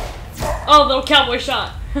 Oh, the cowboy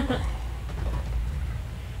shot.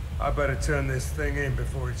 I better turn this thing in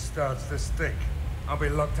before it starts to stink. I'll be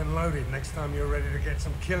locked and loaded next time you're ready to get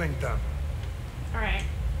some killing done. Alright.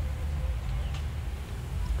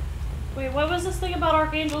 Wait, what was this thing about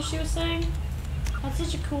Archangel she was saying? That's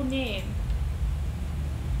such a cool name.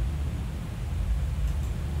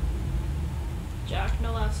 Jack,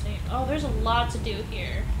 no last name. Oh, there's a lot to do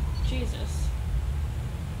here. Jesus.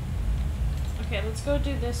 Okay, let's go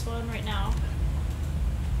do this one right now.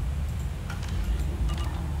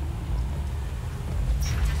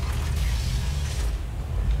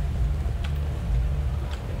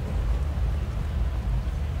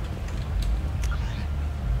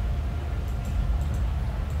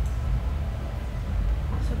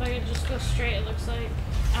 So if I could just go straight, it looks like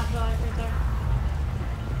Afterlife right there.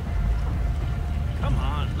 Come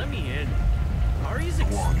on, let me in. Ari's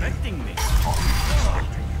expecting me.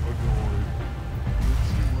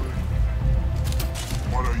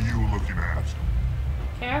 What are you looking at?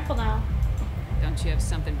 Careful now. Don't you have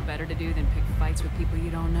something better to do than pick fights with people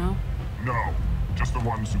you don't know? No, just the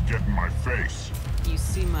ones who get in my face. You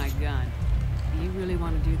see my gun. Do you really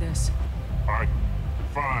want to do this?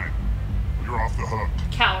 Fine. You're off the hook.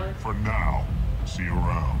 Coward. For now. See you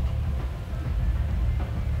around.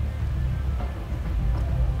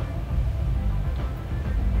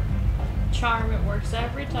 Charm, it works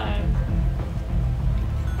every time.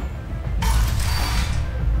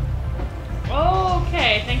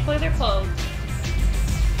 Okay, thankfully they're closed.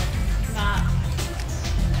 Not.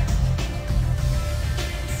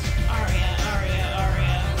 Arya.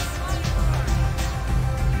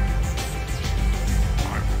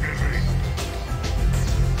 I'm busy.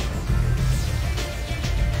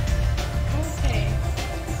 Okay.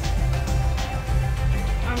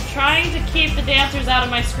 I'm trying to keep the dancers out of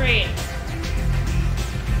my screen.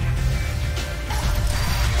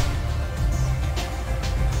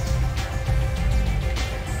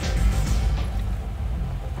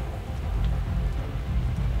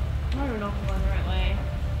 I don't even know if I'm going the right way.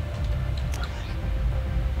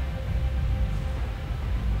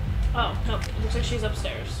 Oh, nope. It looks like she's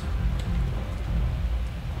upstairs.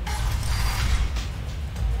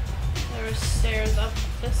 There are stairs up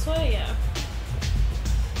this way? Yeah.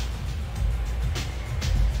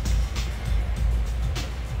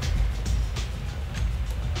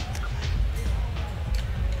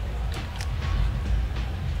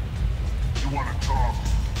 You want to talk?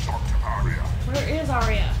 Talk to Arya. Where is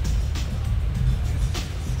Arya?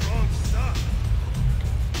 Strong stuff.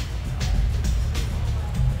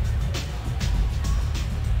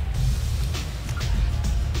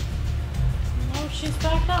 No, she's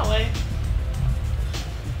back that way.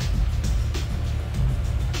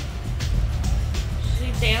 Is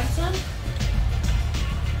she dancing?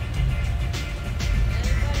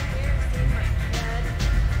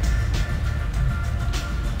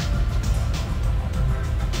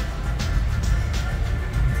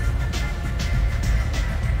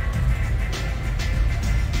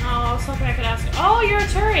 Oh, you're a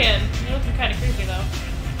Turian. You're looking kind of creepy, though.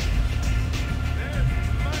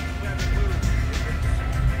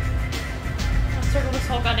 Let's circle this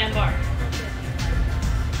whole goddamn bar.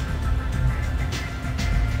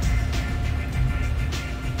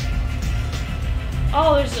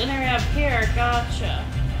 Oh, there's an area up here. Gotcha.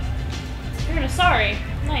 You're an Asari.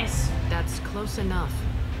 Nice. That's close enough.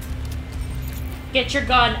 Get your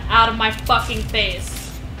gun out of my fucking face.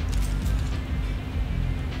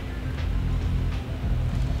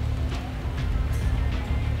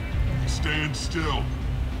 Stand still.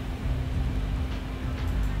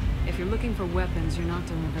 If you're looking for weapons, you're not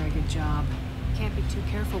doing a very good job. Can't be too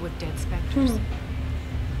careful with dead specters.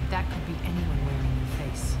 That could be anyone wearing your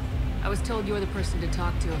face. I was told you're the person to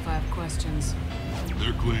talk to if I have questions.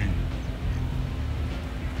 They're clean.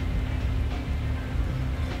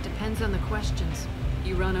 Depends on the questions.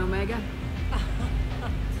 You run Omega?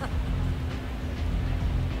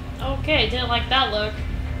 Okay, didn't like that look.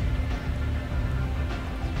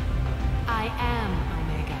 I am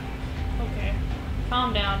Omega. Okay,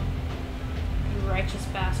 calm down, you righteous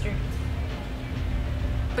bastard.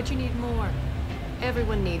 But you need more.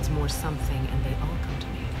 Everyone needs more something, and they all come to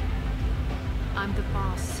me. I'm the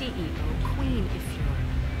boss, CEO, queen, if you're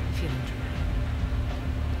feeling dramatic.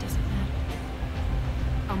 It doesn't matter.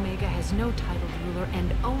 Omega has no titled ruler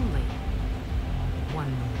and only one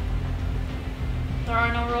rule. There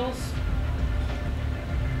are no rules?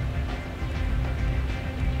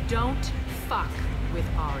 Don't fuck with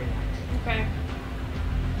Arya. Okay.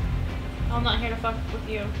 I'm not here to fuck with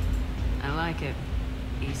you. I like it.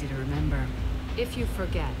 Easy to remember. If you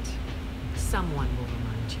forget, someone will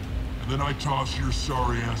remind you. And then I toss your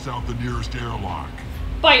sorry ass out the nearest airlock.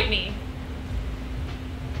 Bite me.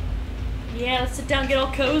 Yeah, let's sit down and get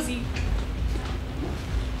all cozy.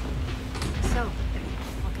 So,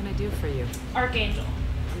 what can I do for you? Archangel.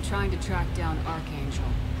 I'm trying to track down Archangel.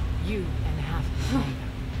 You and half of Omega.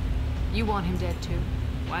 You want him dead too?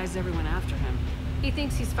 Why is everyone after him? He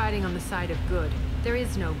thinks he's fighting on the side of good. There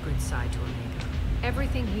is no good side to Omega.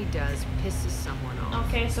 Everything he does pisses someone off.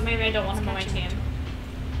 Okay, so maybe I don't want him on my team.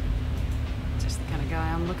 Just the kind of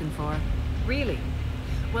guy I'm looking for. Really?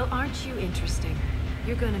 Well, aren't you interesting?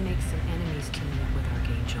 You're gonna make some enemies teaming up with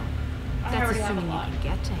Archangel. That's assuming you can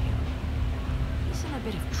get to him. He's in a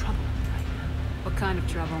bit of trouble right now. What kind of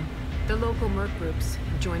trouble? The local merc groups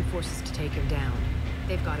have joined forces to take him down.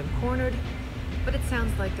 They've got him cornered, but it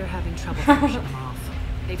sounds like they're having trouble finishing him off.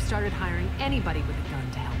 They've started hiring anybody with a gun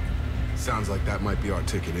to help them. Sounds like that might be our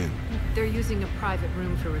ticket in. They're using a private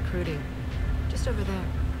room for recruiting. Just over there.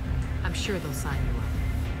 I'm sure they'll sign you up.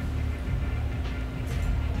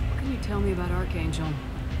 What can you tell me about Archangel?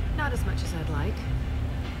 Not as much as I'd like.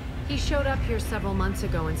 He showed up here several months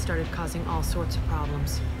ago and started causing all sorts of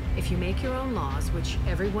problems. If you make your own laws, which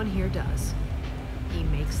everyone here does, he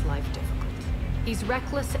makes life difficult. He's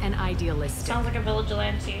reckless and idealistic. Sounds like a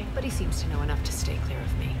vigilante. But he seems to know enough to stay clear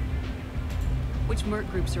of me. Which merc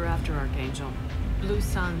groups are after Archangel? Blue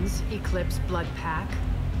Suns, Eclipse, Blood Pack.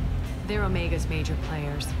 They're Omega's major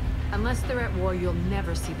players. Unless they're at war, you'll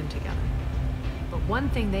never see them together. But one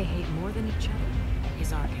thing they hate more than each other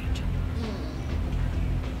is Archangel.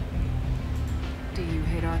 Do you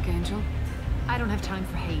hate Archangel? I don't have time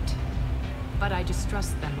for hate. But I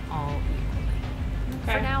distrust them all equally.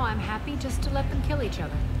 Okay. For now, I'm happy just to let them kill each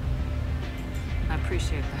other. I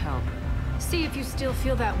appreciate the help. See if you still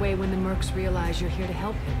feel that way when the mercs realize you're here to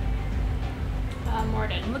help him.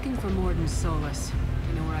 Morden. I'm looking for Morden Solus. Do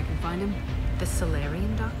you know where I can find him? The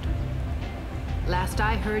Solarian doctor? Last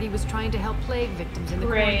I heard, he was trying to help plague victims in the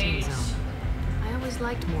quarantine zone. I always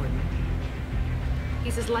liked Morden.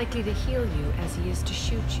 He's as likely to heal you as he is to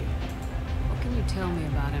shoot you. What can you tell me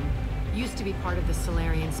about him? Used to be part of the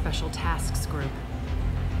Solarian Special Tasks Group.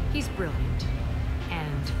 He's brilliant.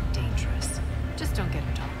 And dangerous. Just don't get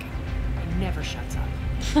him talking. He never shuts up.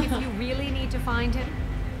 If you really need to find him,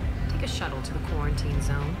 take a shuttle to the quarantine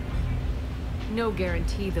zone. No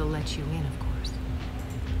guarantee they'll let you in, of course.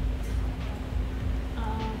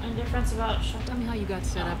 Indifference about... Tell me how you got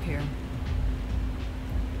set up here.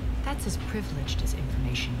 That's as privileged as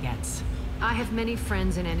information gets. I have many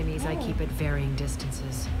friends and enemies I keep at varying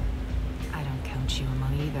distances. I don't count you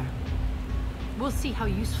among either. We'll see how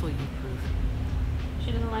useful you prove.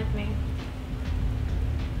 She doesn't like me.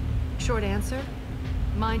 Short answer,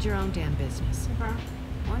 mind your own damn business. Okay.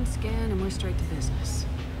 One scan and we're straight to business.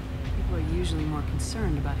 People are usually more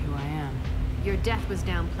concerned about who I am. Your death was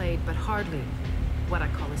downplayed, but hardly what I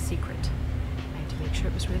call a secret. I had to make sure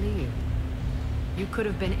it was really you. You could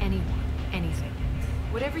have been anyone, anything.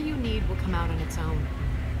 Whatever you need will come out on its own.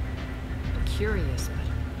 I'm curious,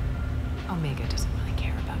 but Omega doesn't really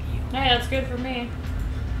care about you. Hey, that's good for me.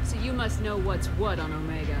 So you must know what's what on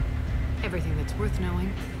Omega. Everything that's worth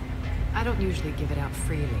knowing. I don't usually give it out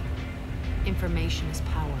freely. Information is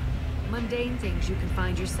power. Mundane things you can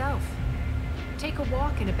find yourself. Take a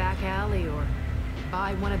walk in a back alley or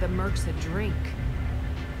buy one of the mercs a drink.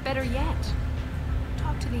 Better yet,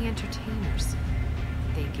 talk to the entertainers.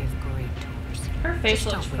 They give great tours. Her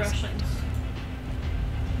facial Just don't waste expressions.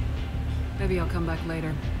 Maybe I'll come back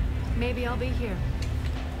later. Maybe I'll be here.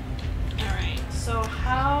 Alright, so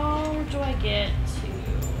how do I get to...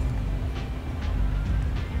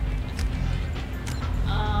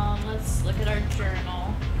 let's look at our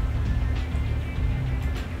journal.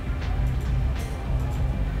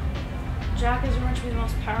 Jack is rumored to be the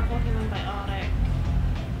most powerful human biotic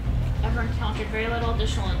ever encountered. Very little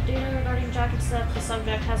additional data regarding Jack, except the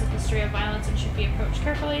subject has a history of violence and should be approached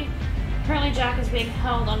carefully. Currently, Jack is being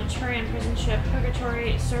held on a Turian prison ship,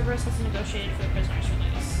 Purgatory. Cerberus has negotiated for the prisoner's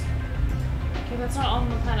release. Okay, that's not on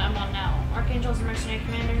the planet I'm on now. Archangel is a mercenary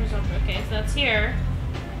commander who's over. Okay, so that's here.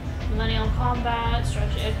 Millennial combat,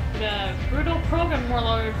 strategy, brutal program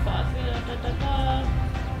warlord fought.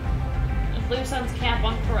 Blue Sun's camp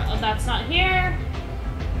on that's not here.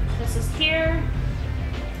 This is here.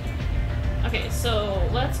 Okay, so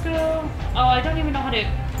let's go. Oh, I don't even know how to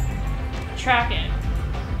track it.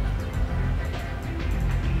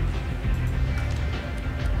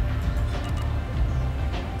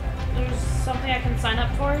 There's something I can sign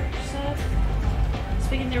up for, she said.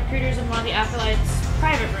 Speaking to recruiters in one of the Acolyte's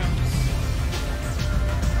private rooms.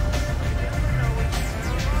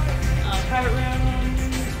 Private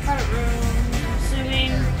room,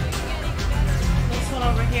 assuming this one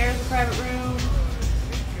over here is a private room.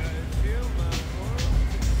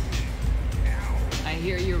 I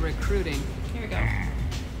hear you're recruiting. Here we go.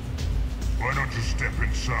 Why don't you step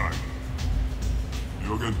inside?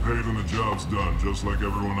 You'll get paid when the job's done, just like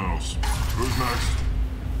everyone else. Who's next?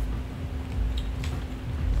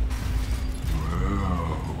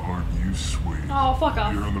 Well, aren't you sweet? Oh, fuck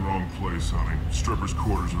off. You're in the wrong place, honey. Strippers'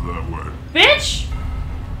 quarters are that way. Bitch!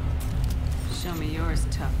 Show me yours,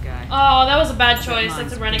 tough guy. Oh, that was a bad choice.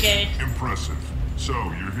 That's a renegade. Impressive. So,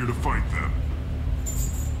 you're here to fight then?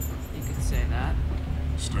 You could say that.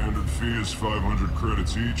 Standard fee is 500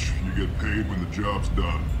 credits each. You get paid when the job's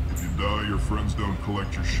done. If you die, your friends don't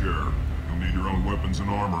collect your share. You'll need your own weapons and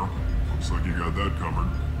armor. Looks like you got that covered.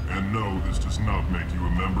 And no, this does not make you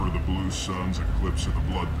a member of the Blue Suns, Eclipse, or the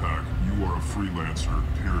Blood Pack. You are a freelancer,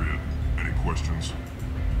 period. Any questions?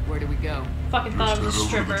 Where do we go? Fucking thought it was a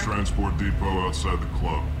Just head over stripper. to the transport depot outside the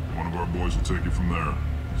club. One of our boys will take you from there.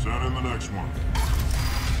 Send in the next one.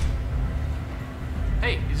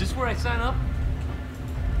 Hey, is this where I sign up?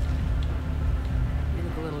 You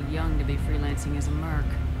look a little young to be freelancing as a merc.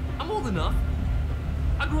 I'm old enough.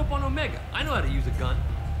 I grew up on Omega. I know how to use a gun.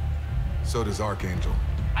 So does Archangel.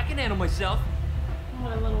 I can handle myself.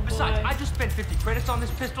 What a little boy. Besides, I just spent 50 credits on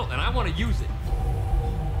this pistol, and I want to use it.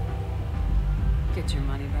 Get your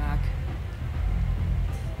money back.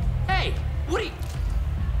 Hey, what are you...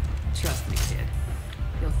 Trust me, kid.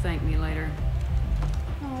 You'll thank me later.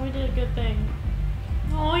 Oh, we did a good thing.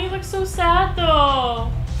 Oh, you look so sad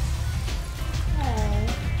though.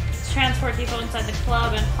 Oh. It's transport depot inside the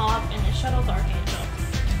club and hop in the shuttle to Archangel.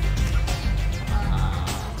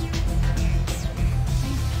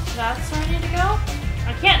 That's where I need to go?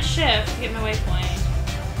 I can't shift to get my waypoint.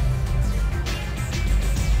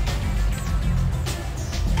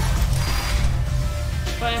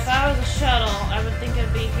 But if I was a shuttle, I would think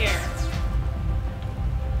it'd be here.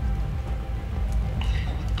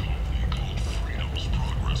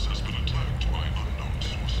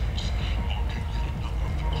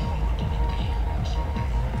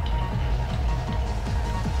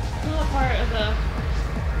 This is a part of the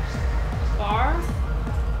bar?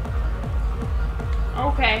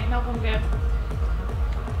 Okay, nope, I'm good.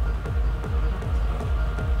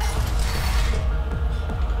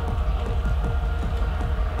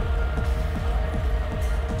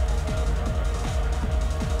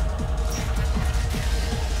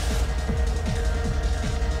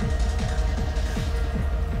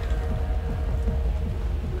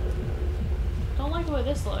 Don't like the way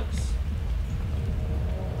this looks.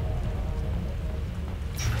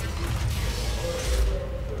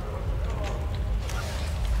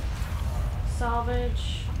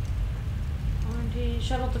 Salvage. Warranty.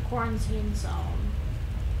 Shuttle to quarantine zone.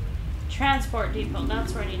 Transport depot.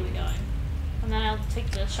 That's where I need to be going. And then I'll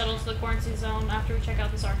take the shuttle to the quarantine zone after we check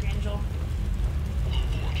out this Archangel.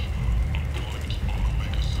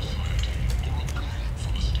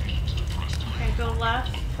 Okay, go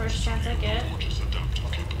left. First chance I get.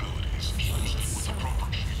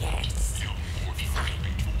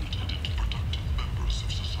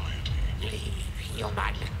 Leave,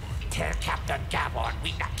 human. Tell Captain Gavon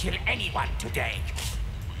we not kill anyone today.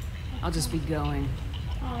 I'll just be going.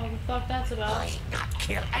 Oh, the fuck that's about? We not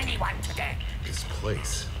kill anyone today. This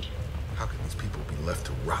place. How can these people be left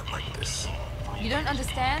to rot like this? You don't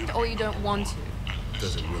understand, or you don't want to?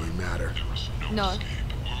 Doesn't really matter. No.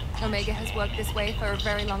 Omega has worked this way for a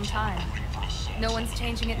very long time. No one's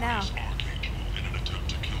changing it now.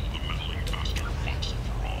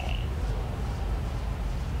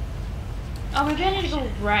 Oh, maybe I need to go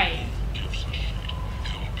right.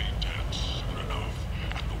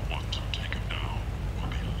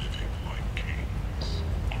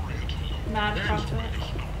 Mad prophet.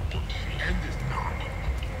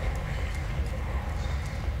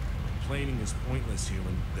 Complaining is pointless,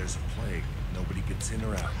 human. There's a plague. Nobody gets in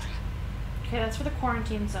or out. Okay, that's for the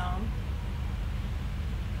quarantine zone.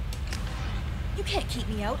 You can't keep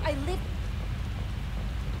me out. I live.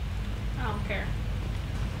 I don't care.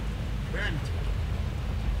 End.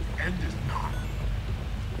 End is not.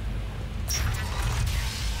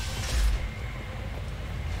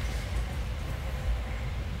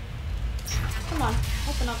 Come on,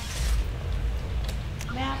 open up.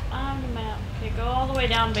 Map on the map. Okay, go all the way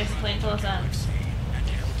down basically until it ends.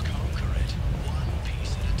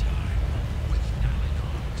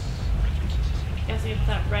 Guess it's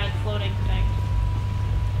that red floating thing.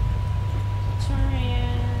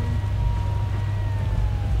 Turian.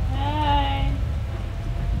 Hey.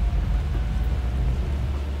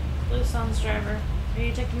 Blue Sun's driver. Are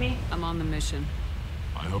you taking me? I'm on the mission.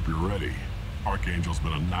 I hope you're ready. Archangel's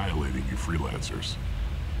been annihilating you freelancers.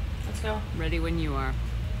 Let's go. Ready when you are.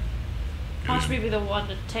 How should we be the one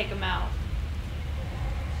to take him out?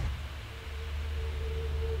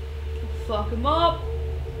 Fuck him up!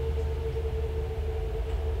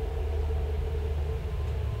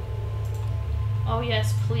 Oh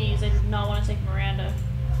yes, please. I did not want to take Miranda.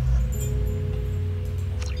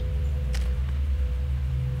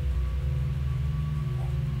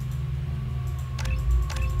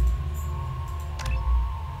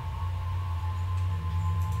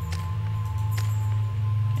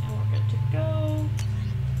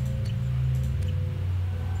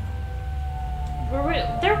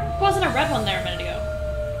 There wasn't a red one there a minute ago.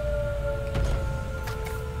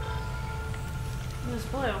 It was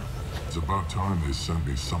blue. It's about time they sent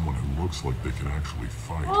me someone who looks like they can actually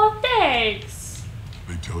fight. Oh, thanks!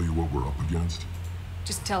 They tell you what we're up against?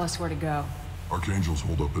 Just tell us where to go. Archangel's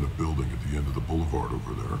holed up in a building at the end of the boulevard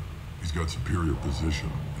over there. He's got superior position,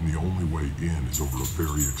 and the only way in is over a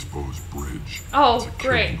very exposed bridge. Oh, it's a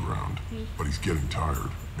great. killing ground, but he's getting tired,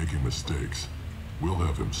 making mistakes. We'll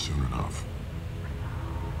have him soon enough.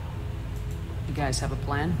 You guys have a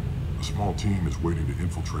plan? A small team is waiting to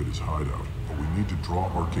infiltrate his hideout, but we need to draw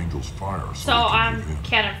Archangel's fire so I'm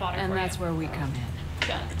cannon fodder and for that's you. where we come in.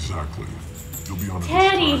 Good. Exactly. You'll be on a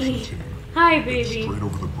Teddy! distraction team. Hi, Head baby. straight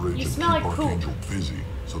over the bridge You and smell keep like poop. Archangel busy,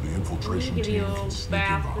 so the infiltration Give team you can a sneak in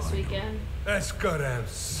bath this behind. weekend. That's goddamn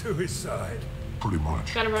suicide. Pretty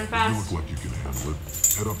much. Gotta run You fast. look like you can handle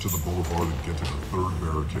it. Head up to the boulevard and get to the third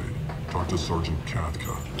barricade. Talk to Sergeant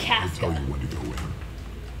Kathka. He'll tell you when to go in.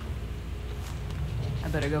 I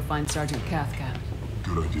better go find Sergeant Kathka.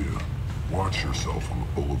 Good idea. Watch yourself on the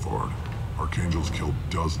boulevard. Archangel's killed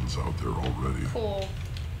dozens out there already. Cool.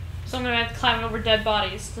 So I'm gonna have to climb over dead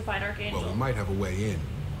bodies to find Archangel. Well, we might have a way in,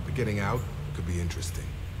 but getting out could be interesting.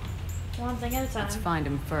 One thing at a time. Let's find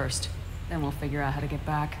him first. Then we'll figure out how to get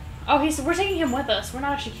back. Oh, we're taking him with us. We're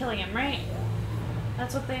not actually killing him, right?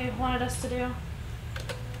 That's what they wanted us to do.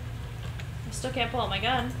 I still can't pull out my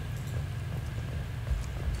gun.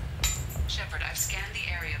 Shepard, I've scanned the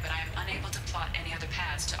area, but I am unable to plot any other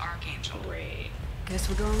paths to Archangel. Great. Guess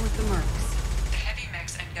we're going with the mercs. The heavy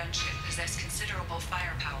mechs and gunship possess considerable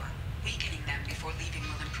firepower. Weakening them before leaving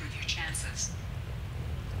will improve your chances.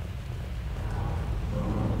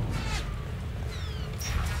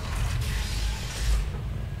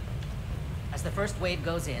 As the first wave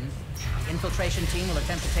goes in, the infiltration team will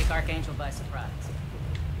attempt to take Archangel by surprise.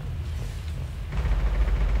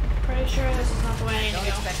 Pretty sure this is not the way I need Don't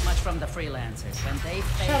to go. expect much from the freelancers. When they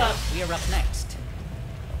fail, Shut up. we are up next.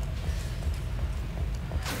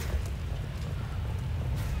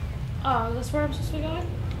 Oh, is this where I'm supposed to be going?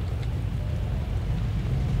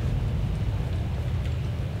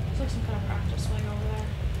 Looks like some kind of practice swing over there.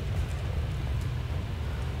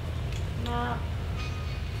 Map.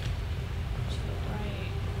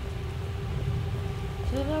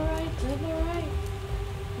 To the right. To the right.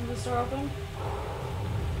 Is this door open?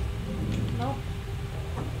 Nope.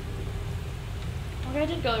 Okay, I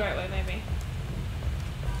did go the right way, maybe.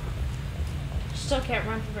 Still can't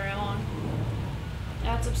run for very long.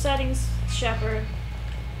 That's upsetting, Shepard.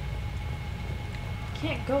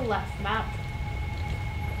 Can't go left, map.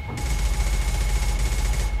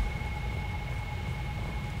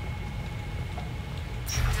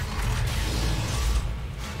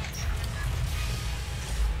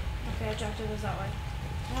 Okay, objective is that way.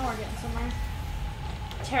 Now we're getting somewhere.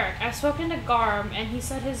 Tarek, I've spoken to Garm, and he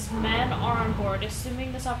said his men are on board.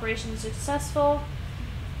 Assuming this operation is successful,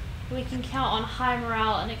 we can count on high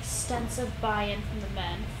morale and extensive buy-in from the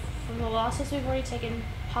men. From the losses we've already taken,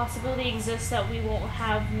 possibility exists that we won't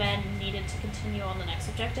have men needed to continue on the next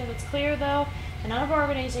objective. It's clear, though, that none of our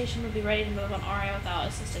organization would be ready to move on RA without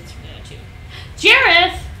assistance from the other two.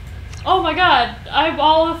 Jareth! Oh my god, I'm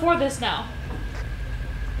all for this now.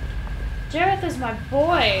 Jareth is my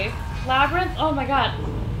boy. Labyrinth? Oh my god.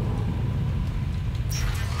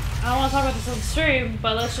 I don't want to talk about this on stream,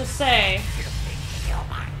 but let's just say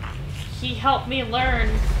he helped me learn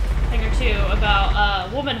a thing or two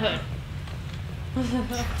about womanhood.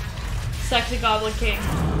 Sexy Goblin King.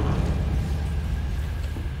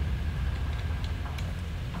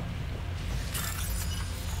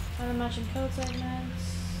 Other matching code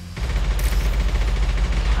segments.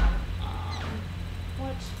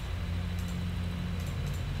 What?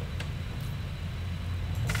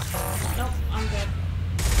 Nope, I'm good.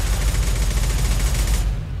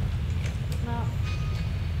 No.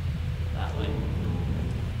 That way.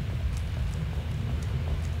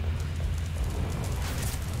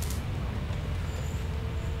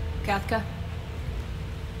 Katka?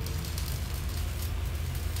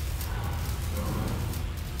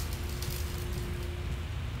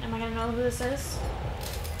 Am I gonna know who this is?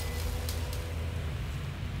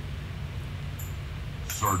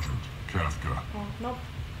 Sergeant Katka. Oh, nope.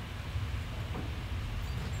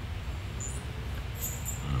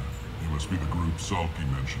 You must be the group Salky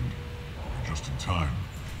mentioned. You're just in time.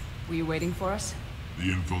 Were you waiting for us?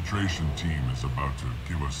 The infiltration team is about to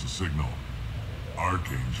give us a signal.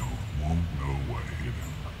 Archangel won't know what hit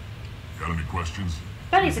him. Got any questions?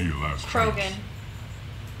 Bet he's Maybe a your last Krogan. chance.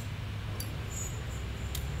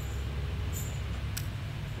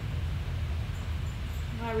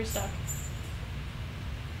 I restuck.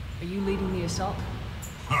 Are you leading the assault?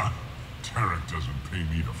 Ha! Tarek doesn't pay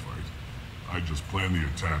me to fight. I just plan the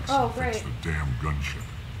attacks and fix the damn gunship.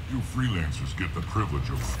 You freelancers get the privilege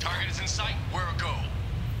of... Target is in sight. Where a go?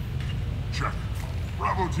 Check.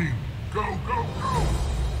 Bravo team, go, go, go!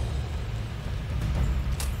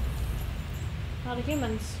 Not a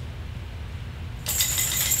humans.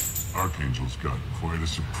 Archangel's got quite a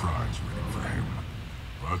surprise waiting for him.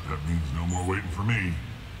 But that means no more waiting for me.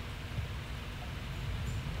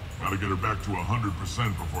 Gotta get her back to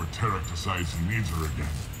 100% before Tarek decides he needs her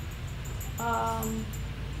again.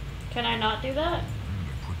 Can I not do that? Where did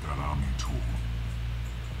I put that Omni tool?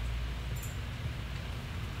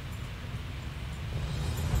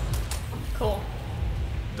 Cool.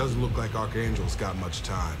 Doesn't look like Archangel's got much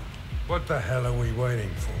time. What the hell are we waiting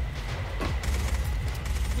for?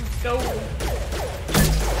 Let's go.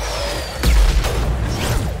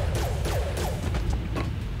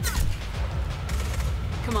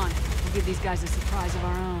 Come on, we'll give these guys a surprise of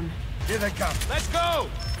our own. Here they come. Let's go!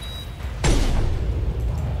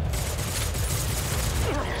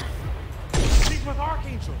 He's with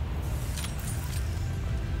Archangel.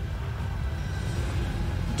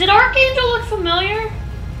 Did Archangel look familiar?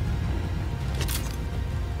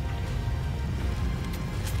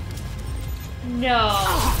 No.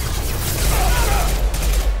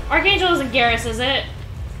 Archangel isn't Garrus, is it?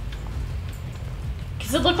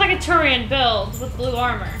 Because it looked like a Turian build with blue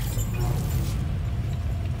armor.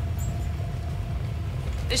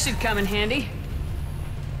 This should come in handy.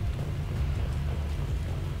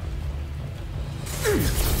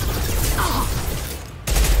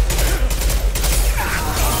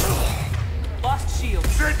 Lost shield.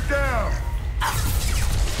 Sit down!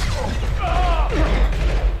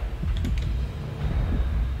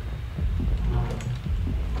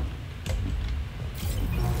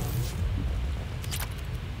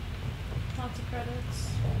 Lots of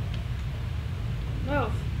credits.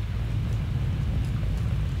 Move.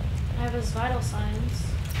 I have his vital signs.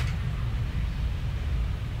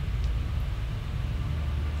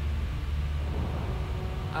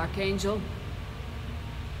 Archangel.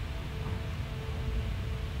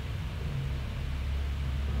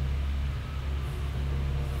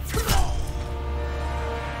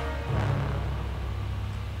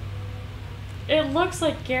 It looks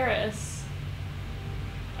like Garrus.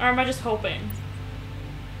 Or am I just hoping?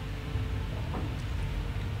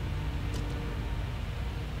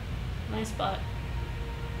 Nice butt.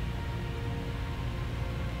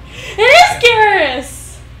 It is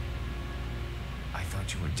Garrus! I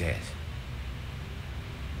thought you were dead.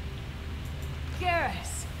 Garrett!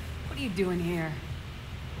 are you doing here?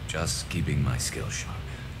 Just keeping my skills sharp.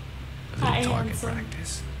 A little Hi, target handsome.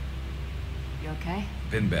 practice. You okay?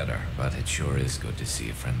 Been better, but it sure is good to see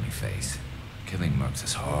a friendly face. Killing mercs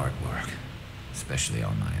is hard work, especially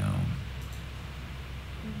on my own.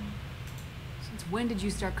 Since when did you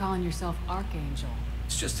start calling yourself Archangel?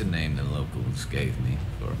 It's just a name the locals gave me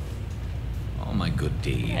for all my good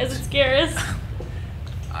deeds. As it scares.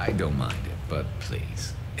 I don't mind it, but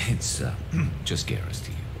please, it's just Garrus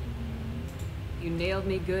to you. You nailed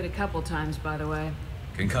me good a couple times, by the way.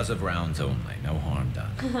 Concussive rounds only, no harm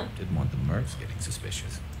done. Didn't want the mercs getting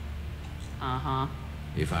suspicious. Uh-huh.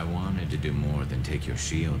 If I wanted to do more than take your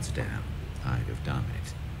shields down, I'd have done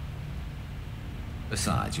it.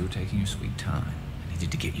 Besides, you were taking your sweet time. I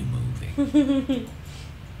needed to get you moving.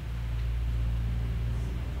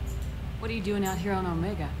 What are you doing out here on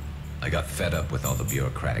Omega? I got fed up with all the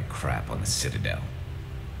bureaucratic crap on the Citadel.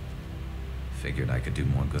 Figured I could do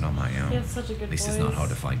more good on my own. He has such a good At least it's voice. not hard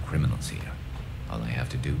to find criminals here. All I have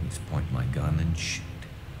to do is point my gun and shoot.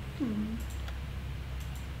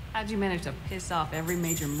 How'd you manage to piss off every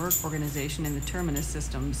major merc organization in the Terminus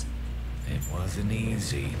systems? It wasn't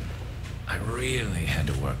easy. I really had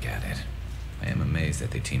to work at it. I am amazed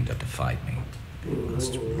that they teamed up to fight me. They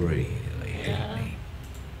must really hate me.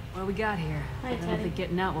 What do we got here? Hi, I don't Teddy. think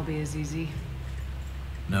getting out will be as easy.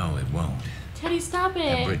 No, it won't. Teddy, stop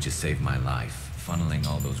That it. bridge has saved my life, funneling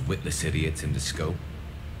all those witless idiots into scope.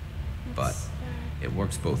 But it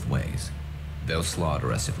works both ways. They'll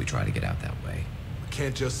slaughter us if we try to get out that way. We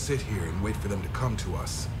can't just sit here and wait for them to come to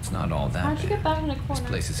us. It's not all that How'd you bad. get back in the This corner?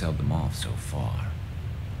 place has held them off so far.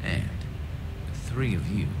 And with 3 of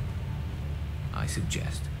you, I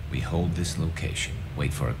suggest we hold this location,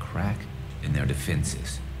 wait for a crack in their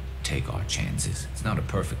defenses, take our chances. It's not a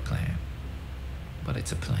perfect plan, but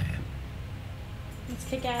it's a plan. Let's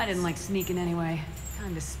kick ass. I didn't like sneaking anyway.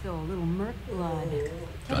 Time to spill a little merc blood.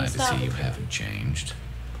 Glad to stop. see you haven't changed.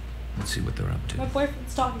 Let's see what they're up to. My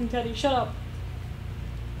boyfriend's talking, Teddy. Shut up.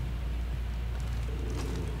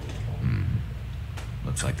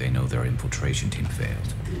 Looks like they know their infiltration team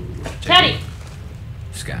failed. Teddy!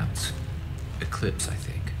 Scouts. Eclipse, I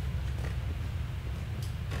think.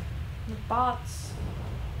 The bots.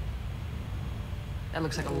 That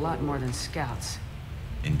looks like a lot more than scouts.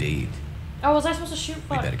 Indeed. Oh, was I supposed to shoot?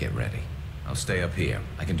 We Fuck. better get ready. I'll stay up here.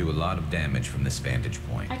 I can do a lot of damage from this vantage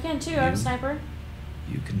point. I can too. I'm a sniper.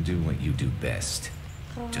 You can do what you do best.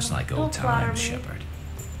 Just like Don't old flatter times, me. Shepard.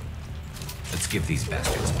 Let's give these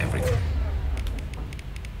bastards everything.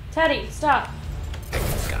 Teddy, stop.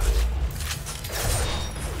 Got it.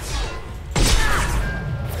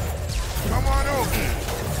 Come on over.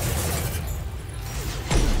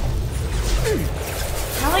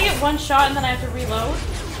 I only get one shot and then I have to reload.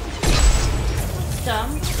 That's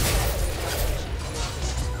dumb.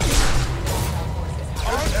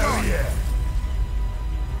 Oh, yeah.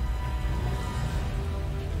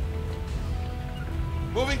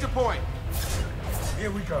 Moving to point.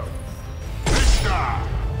 Here we go.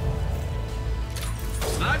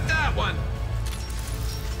 Not that one.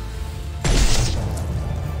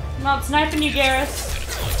 I'm not sniping you, Garrus.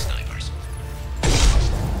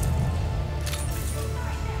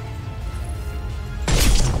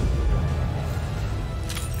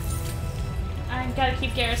 I gotta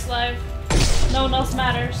keep Garrus alive. No one else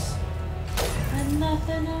matters. And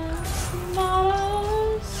nothing else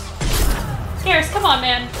matters. Garrus, come on,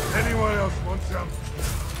 man. Anyone else want some?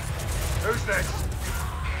 Who's next?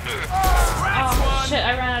 Oh, shit,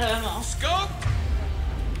 I ran out of ammo. Scope.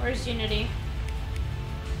 Where's Unity?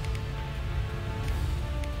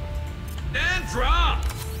 And drop.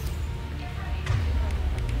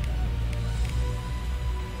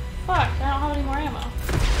 Fuck, I don't have any more ammo.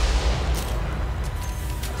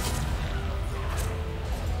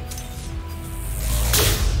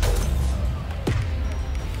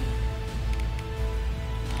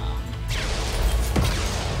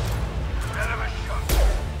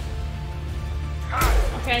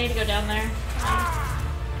 Okay, I need to go down there.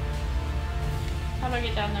 How do I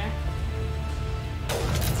get down there?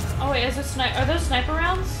 Oh wait, is this are those sniper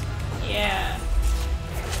rounds? Yeah.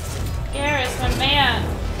 Garrus, my man.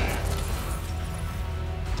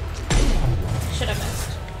 Should have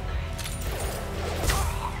missed.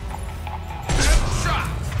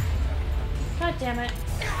 God damn it.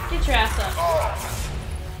 Get your ass up.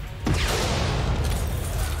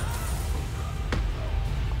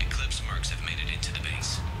 Eclipse mercs have made it into the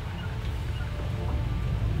base.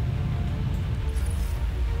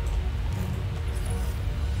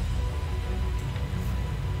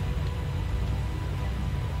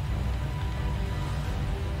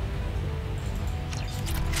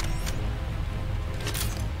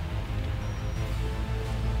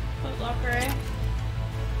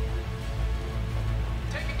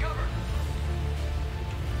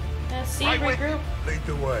 See, regroup. Lead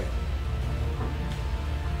the way.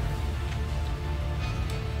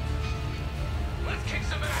 Let's kick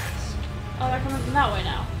some ass. Oh, they're coming from that way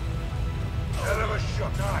now. Hell of a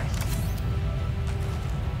shot, nice.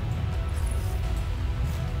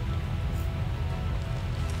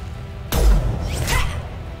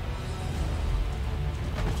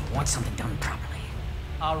 Want something done properly.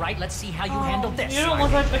 All right, let's see how you handle this. You don't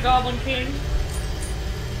look like the Goblin King.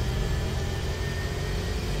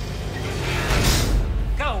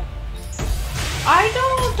 Go. I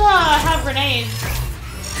don't have grenades.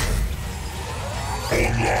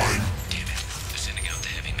 Online. Damn it. They're sending out the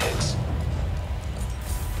heavy mix.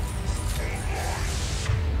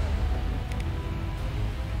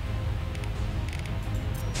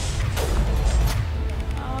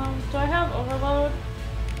 Do I have overload?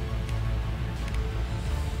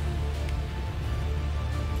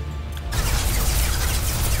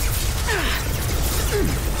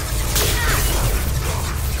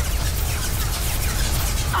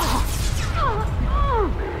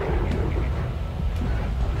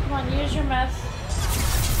 Come on, use your meth.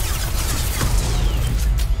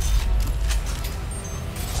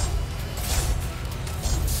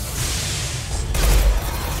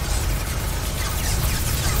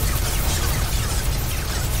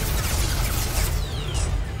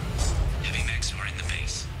 Heavy mix are in the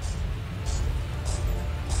base.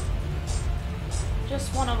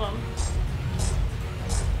 Just one of them.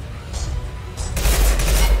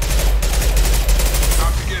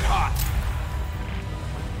 About to get hot.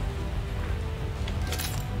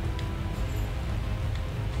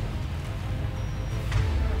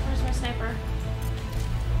 Where's my sniper?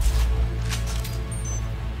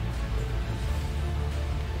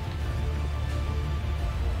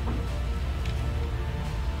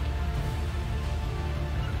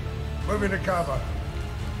 Moving to cover.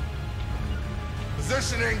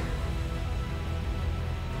 Positioning.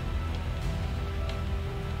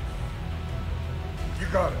 You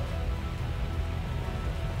got it.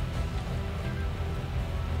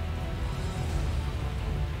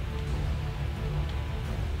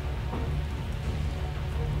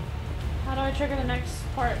 How do I trigger the next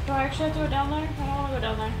part? Do I actually have to go down there? I don't want to go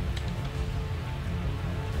down there.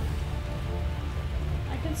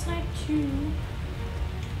 I can snipe two.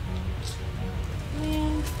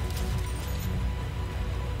 Man.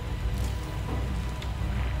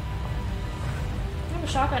 I have a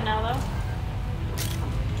shotgun now, though.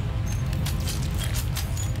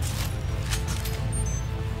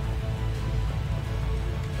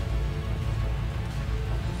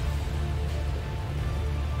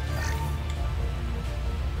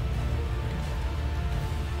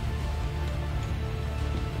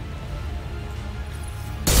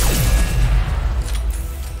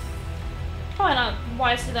 Probably not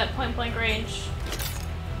wise to that point blank range.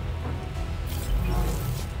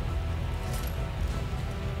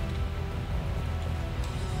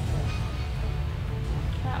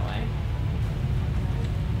 That way.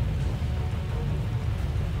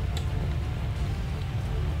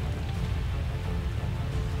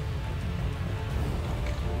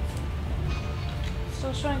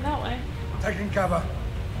 Still showing that way. Taking cover.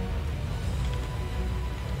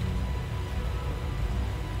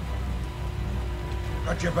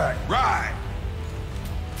 Got your back. Right.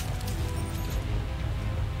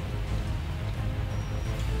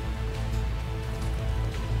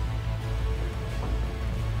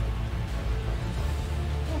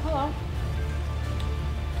 Oh, hello.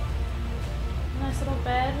 Nice little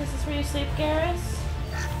bed. Is this where you sleep, Garrus?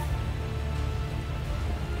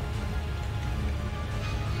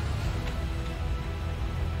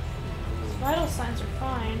 His vital signs are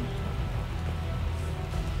fine.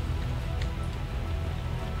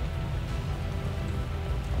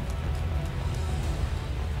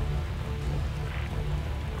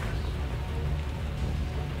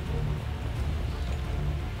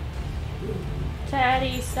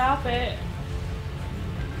 Teddy, stop it.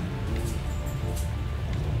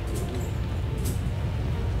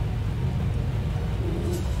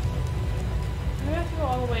 We have to go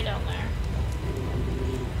all the way down there.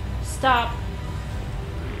 Stop.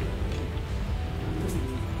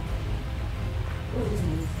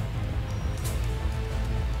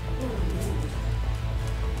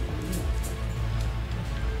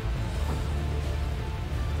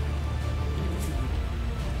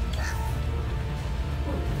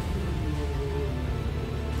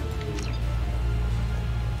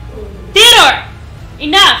 Theodore!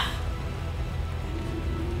 Enough!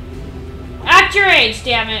 Act your age,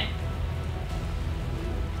 damn it.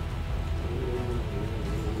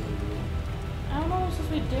 I don't know what I'm supposed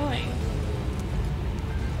to be doing.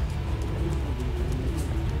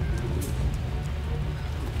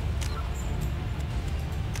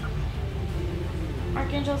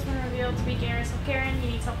 Archangel's been revealed to be Garrus Karen.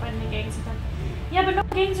 He needs help fighting the gangs. Yeah, but no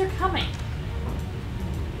gangs are coming.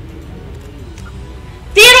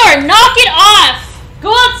 Theodore, knock it off!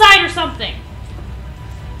 Go outside or something.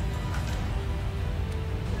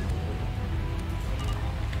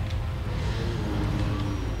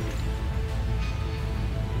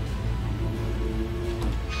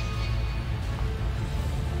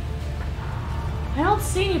 I don't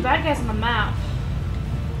see any bad guys on the map.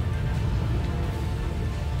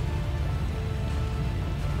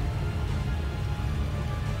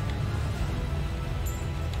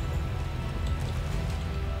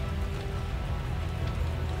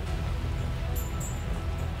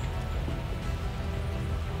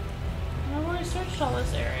 I've already searched all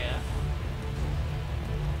this area.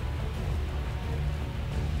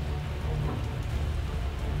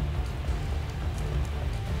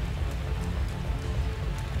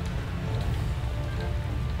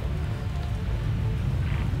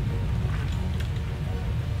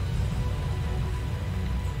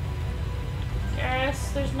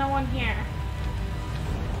 There's no one here.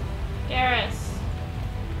 Garrus.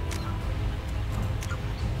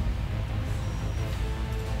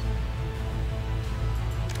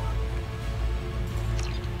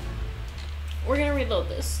 We're gonna reload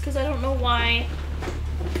this because I don't know why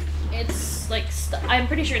it's like I'm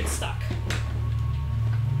pretty sure it's stuck.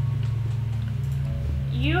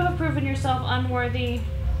 You have proven yourself unworthy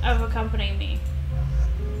of accompanying me,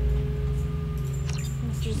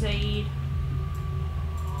 Mr. Zaid.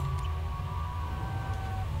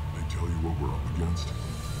 What we're up against?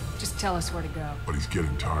 Just tell us where to go. But he's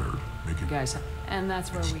getting tired. Make it... Guys, and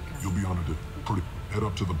that's where we come. You'll be on it. Head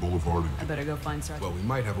up to the boulevard and... I better go find Sergeant. Well, we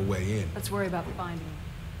might have a way in. Let's worry about finding him.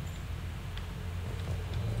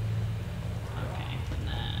 Okay.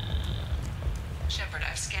 Shepard,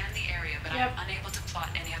 I've scanned the area, but I'm unable to plot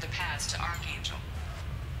any other paths to Archangel.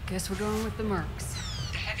 Guess we're going with the mercs.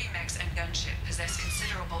 The heavy mechs and gunship possess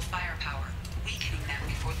considerable firepower. Weakening them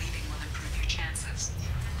before leaving will improve your chances.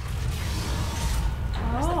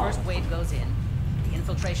 As the first wave goes in, the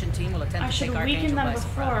infiltration team will attempt to take Archangel by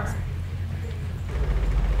surprise.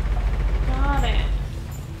 Got it.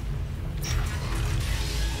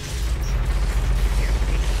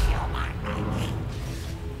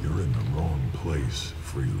 You're in the wrong place,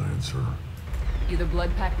 freelancer. You the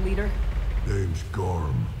Blood Pack leader? Name's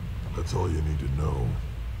Garm. That's all you need to know.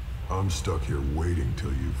 I'm stuck here waiting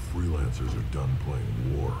till you freelancers are done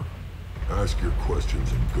playing war. Ask your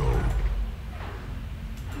questions and go.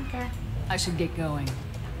 Okay. I should get going.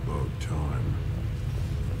 About time.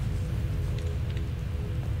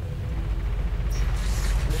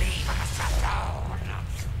 Leave us alone.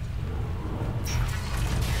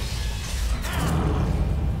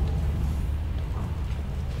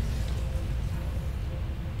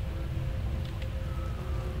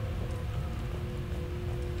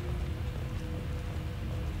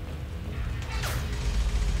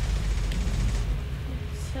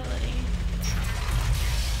 Facility.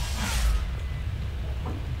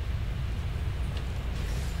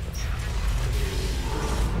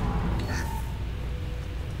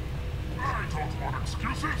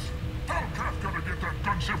 Excuses? Hellcat gonna get that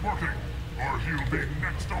gunship working, or he'll be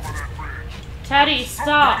next over that bridge. Teddy,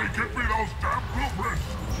 stop! Somebody get me those damn blueprints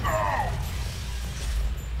now!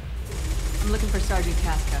 I'm looking for Sergeant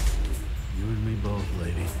Kafka. You and me both,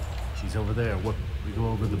 lady. She's over there. What? We go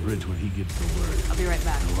over the bridge when he gives the word. I'll be right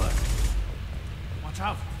back. Good luck. Watch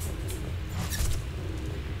out!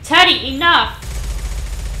 Teddy, enough!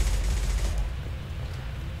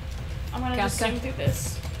 I'm gonna just Kafka? zoom through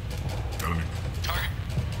this. Got any target?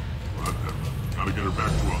 Gotta get her back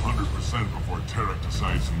to 100% before Tarek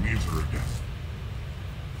decides he needs her again.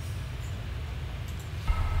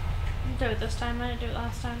 I'll do it this time. I didn't do it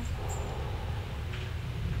last time.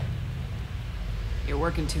 You're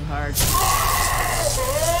working too hard.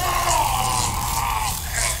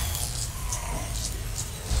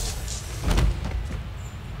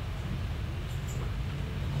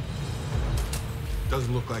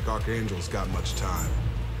 Doesn't look like Archangel's got much time.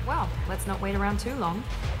 Well, let's not wait around too long.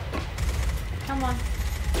 Come on.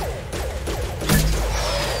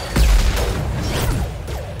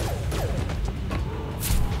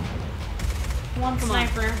 One Come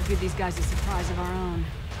sniper. on. Give these guys a surprise of our own.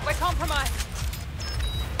 We're compromised.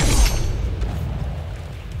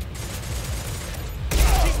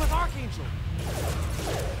 She's with Archangel.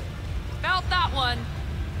 Felt that one.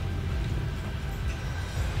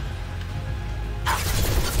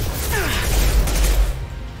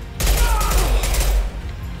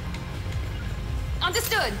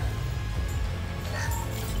 Understood.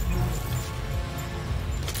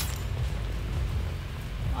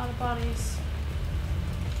 A lot of bodies.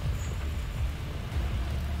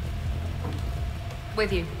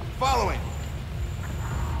 With you. Following.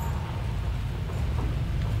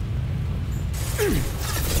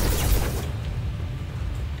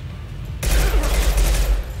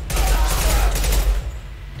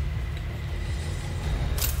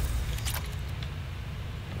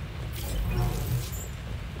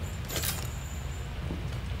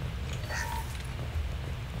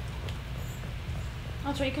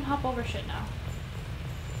 That's right, you can hop over shit now.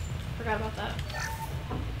 Forgot about that.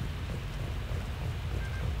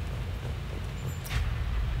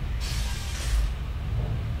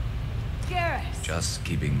 Just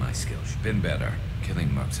keeping my skills. Been better. Killing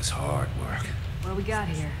mercs is hard work. What do we got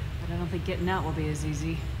here? But I don't think getting out will be as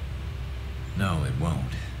easy. No, it won't.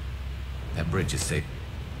 That bridge is safe,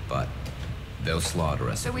 but they'll slaughter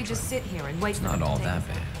us. So we just sit here and wait It's for not them to all take that us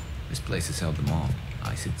bad. out. This place has held them all.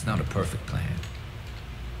 It's not a perfect plan,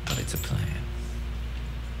 but it's a plan.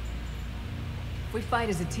 If we fight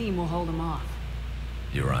as a team, we'll hold them off.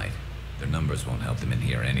 You're right. Their numbers won't help them in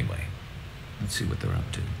here anyway. Let's see what they're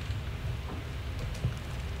up to.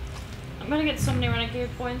 I'm gonna get so many renegade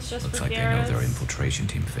points just Looks for like Garrus. they know their infiltration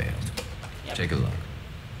team failed. Yep. Take a look.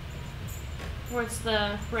 Where's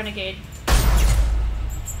the renegade?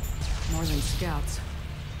 More than scouts.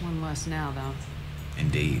 One less now, though.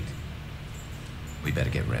 Indeed. We better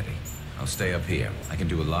get ready. I'll stay up here. I can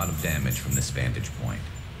do a lot of damage from this vantage point.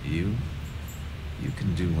 You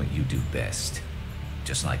can do what you do best.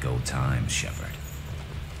 Just like old times, Shepard.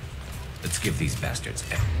 Let's give these bastards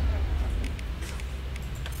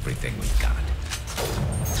everything we've got.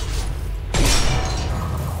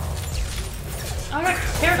 I got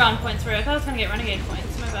Paragon points for it. I thought I was gonna get renegade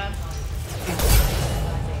points. My bad.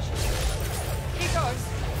 Here goes.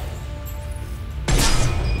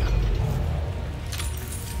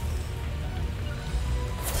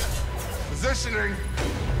 Positioning.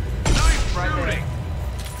 Nice Right shooting.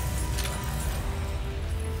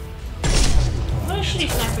 What a shitty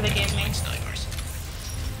sniper they gave me. Snipers.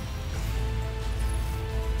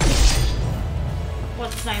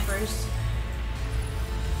 What snipers?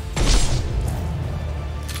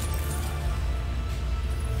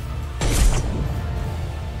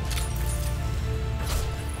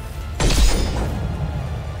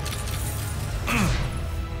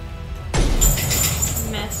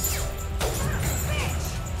 Miss.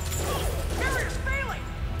 Carrier's failing.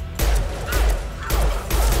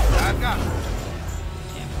 I've got it.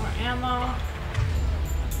 Okay, more ammo.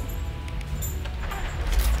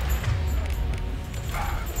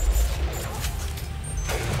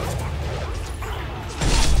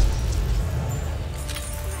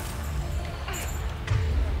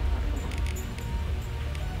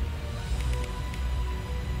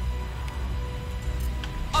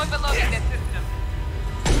 Overloading this system.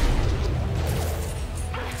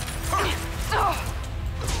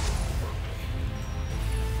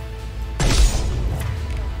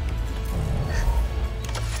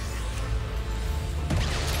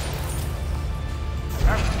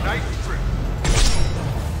 That's a nice trip.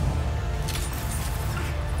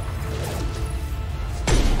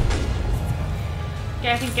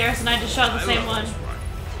 Yeah, I think Garrus and I just shot the same one.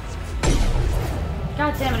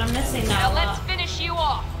 God damn it, I'm missing that Now a let's lot. finish you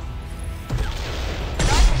off.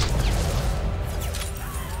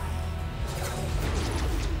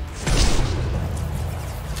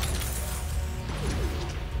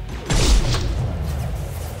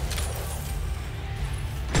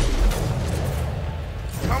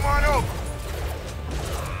 Come on over.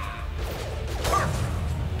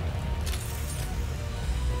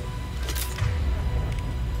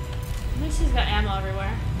 At least he's got ammo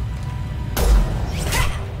everywhere.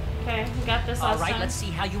 Okay, we got this last All right, time. let's see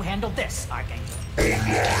how you handle this, Archangel. They're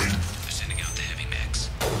sending out the heavy mechs.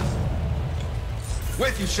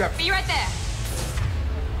 With you, Shepard. Be right there.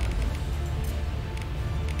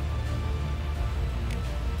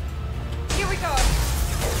 Here we go.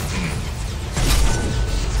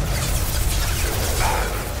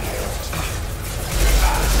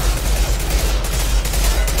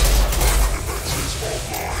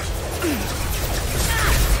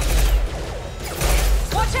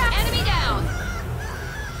 Watch out! Enemy down.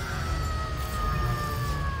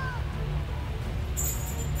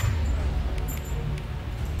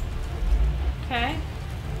 Okay.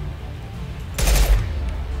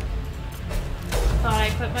 Thought I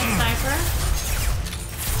equipped my sniper.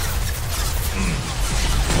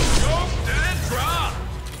 Go, dead, drop.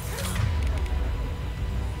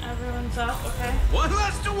 Everyone's up, okay. One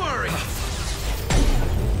less to worry.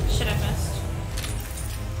 Shit, I missed.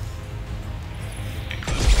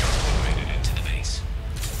 Incorporated into the base.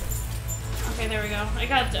 Okay, there we go. I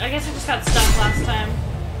guess I just got stuck last time.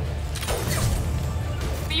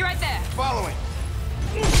 Be right there. Following.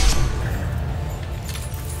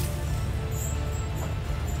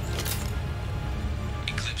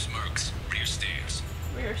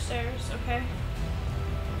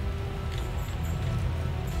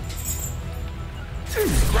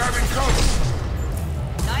 Grabbing cover!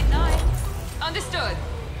 9-9. Understood.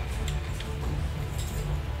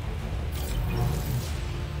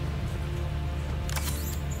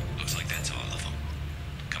 Looks like that's all of them.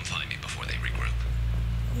 Come find me before they regroup.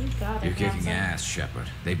 You got it. You're kicking Hanson. ass, Shepard.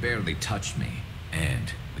 They barely touched me.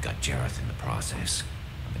 And we got Jareth in the process.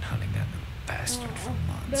 I've been hunting that little bastard for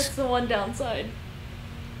months. That's the one downside.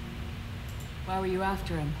 Why were you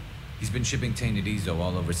after him? He's been shipping tainted Ezo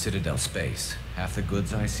all over Citadel space. Half the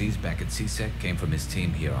goods I seized back at CSEC came from his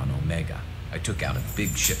team here on Omega. I took out a big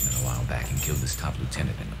shipment a while back and killed his top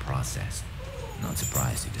lieutenant in the process. Not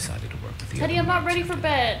surprised he decided to work with the Teddy, other I'm not mercs ready for after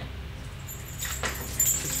bed.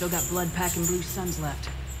 We've still got blood pack and blue suns left.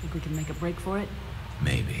 Think we can make a break for it?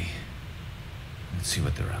 Maybe. Let's see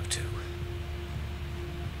what they're up to.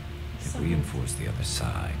 They've reinforced the other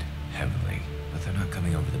side heavily, but they're not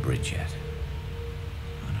coming over the bridge yet.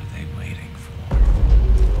 What are they waiting for?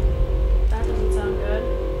 That doesn't sound good.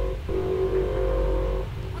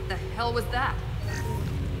 What the hell was that?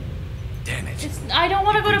 Damn it. I don't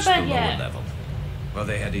want to go to Reached the bed lower yet. level. Well,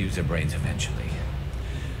 they had to use their brains eventually.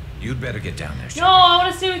 You'd better get down there, No, Shepard. I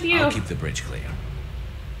want to stay with you. I'll keep the bridge clear.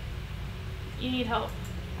 You need help.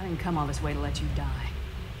 I didn't come all this way to let you die.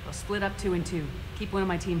 We'll split up 2 and 2. Keep one of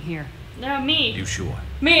my team here. No, me. You sure?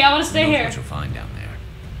 Me, I want to stay Who knows here. what you'll find down there.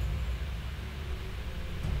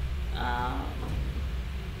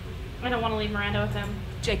 I don't want to leave Miranda with him.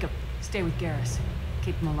 Jacob, stay with Garrus.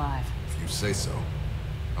 Keep him alive. If you say so.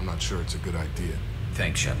 I'm not sure it's a good idea.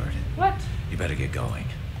 Thanks, Shepard. What? You better get going.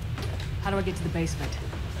 How do I get to the basement?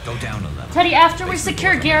 Go down a level. Teddy, after we Basement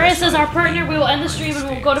secure doors on the Garrus west as side our of the partner, main we will end the room stream and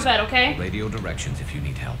we'll behind go to the bed, stairs. okay? Radio directions if you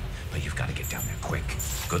need help, but you've got to get down there quick.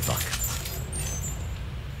 Good luck.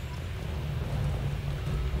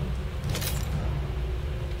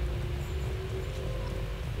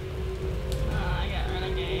 I got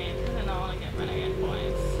renegade. I don't want to get renegade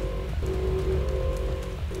points.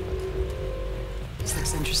 This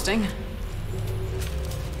looks interesting.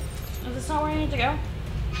 Is this not where I need to go?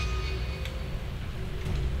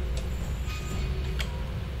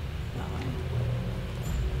 That way.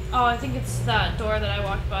 Oh, I think it's that door that I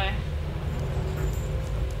walked by.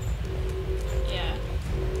 Yeah.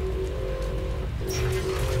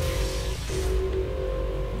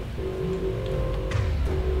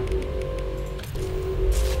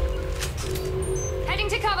 Heading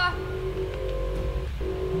to cover.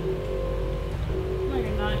 No,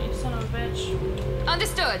 you're not, you son of a bitch.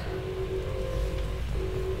 Understood.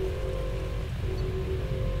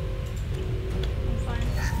 I'm fine.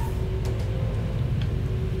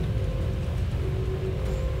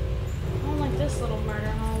 I don't like this little murder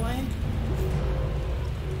hallway.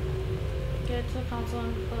 Get to the console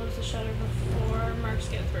and close the shutter before mercs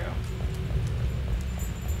get through.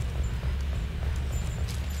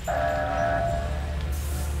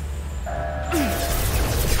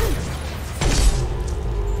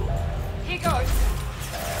 Here goes.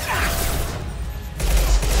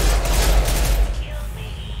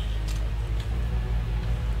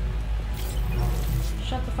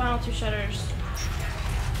 Shut the final 2 shutters.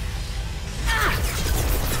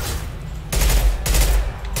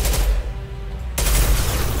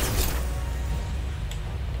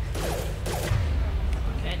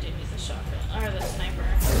 Okay, I do need the shotgun, or the sniper.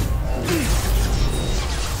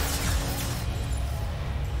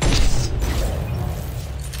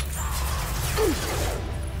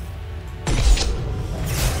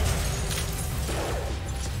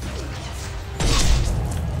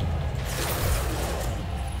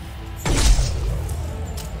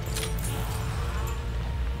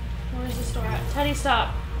 Where's the store at? Teddy,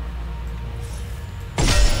 stop.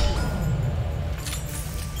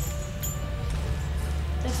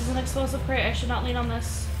 This is an explosive crate. I should not lean on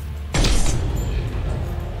this.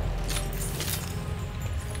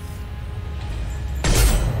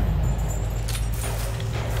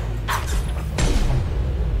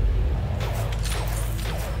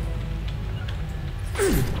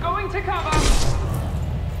 Going to cover.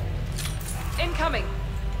 Incoming.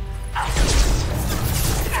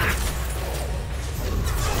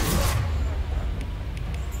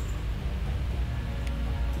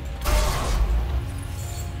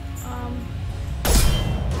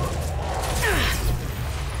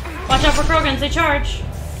 Watch out for Krogans, they charge.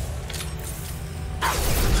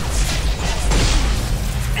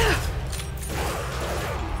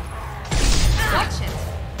 Watch it.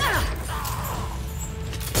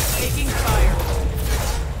 Taking fire.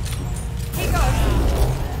 Here goes.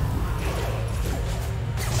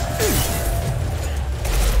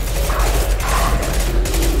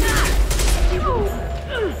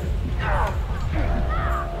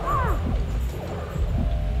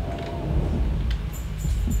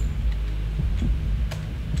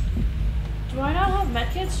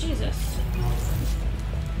 Medkits? Jesus.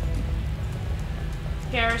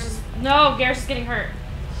 Garrus is... No! Garrus is getting hurt.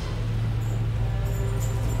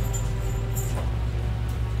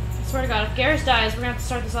 I swear to God, if Garrus dies, we're gonna have to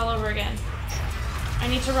start this all over again. I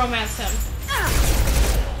need to romance him.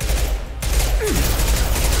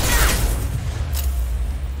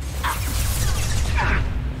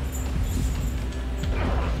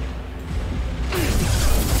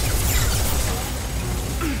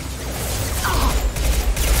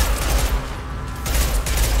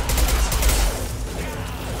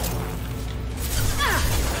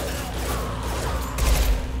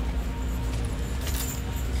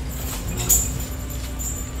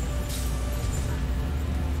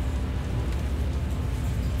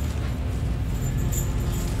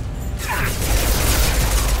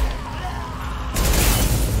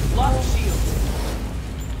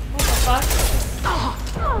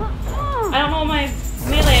 I don't know what my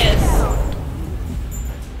melee is.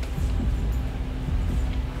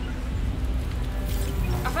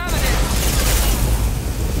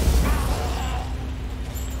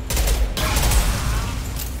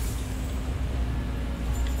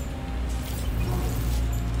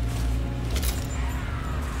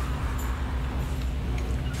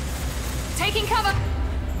 Taking cover.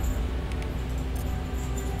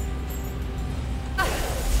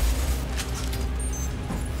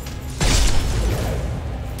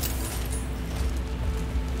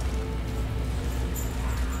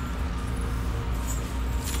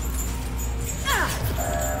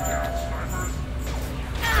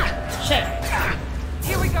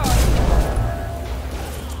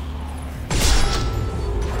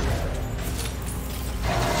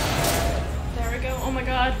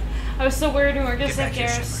 I was so worried we were gonna save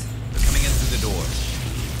Garrus. They're coming in through the door.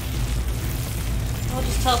 I'll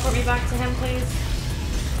just teleport me back to him, please.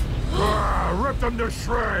 Rip them to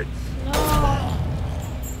shreds! No.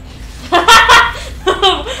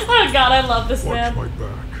 Oh God, I love this man. Watch my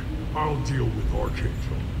back. I'll deal with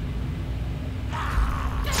Archangel.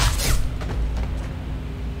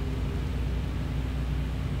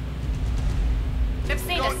 They've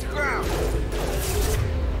seen us.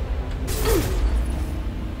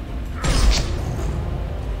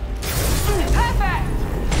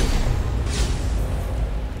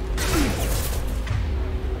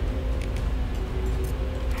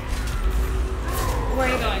 Where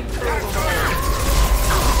are you going?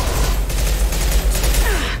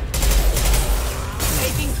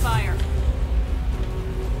 Taking fire.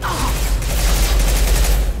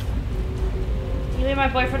 You leave my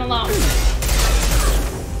boyfriend alone.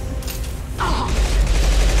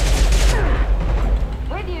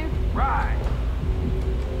 With you. Right.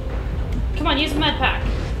 Come on, use a med pack.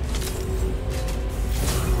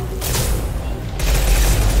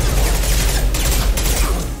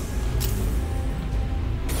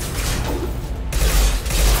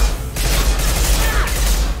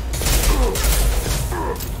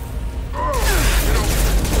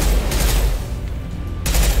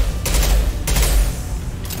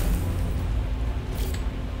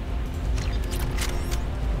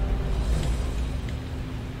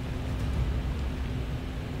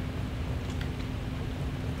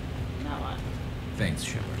 Thanks,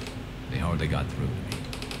 Shepard. They hardly got through to me.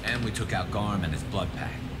 And we took out Garm and his blood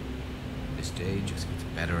pack. This day just gets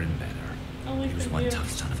better and better. Only He was for one you.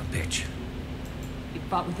 tough son of a bitch. You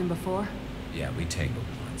fought with him before? Yeah, we tangled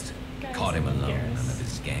once. Guys, Caught him I love alone, Garrus. none of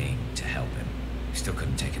his gang to help him. We still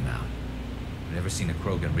couldn't take him out. I've never seen a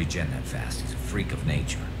Krogan regen that fast. He's a freak of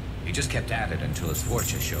nature. He just kept at it until his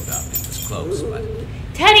fortune showed up. It was close, but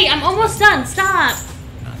Teddy, I'm almost done. Stop.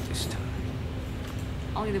 not this time.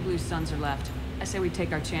 Only the Blue Suns are left. I say we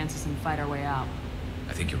take our chances and fight our way out.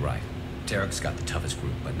 I think you're right. Tarek's got the toughest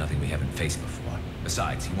group, but nothing we haven't faced before.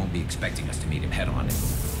 Besides, he won't be expecting us to meet him head-on.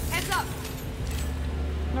 Heads up.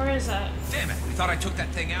 Where is that? Damn it! We thought I took that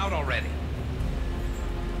thing out already.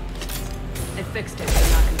 They fixed it, but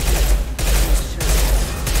not completely.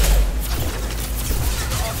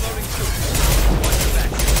 Offloading troops. Watch your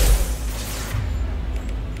back.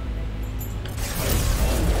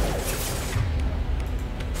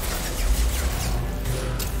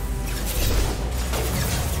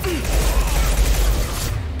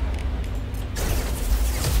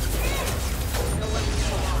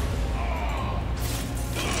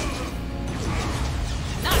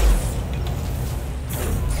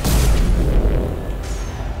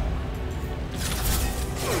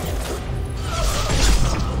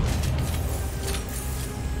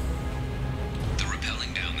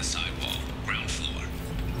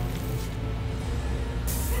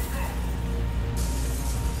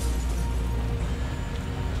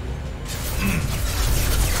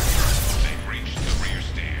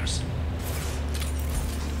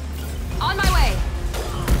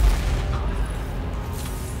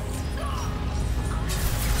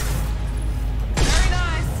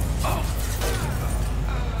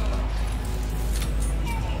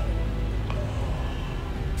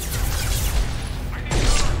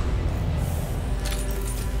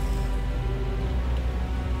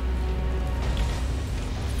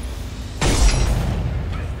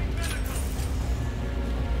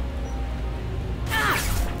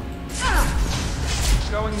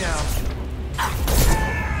 going now.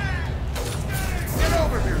 Get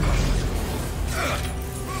over here!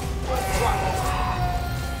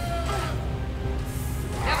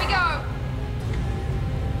 There we go!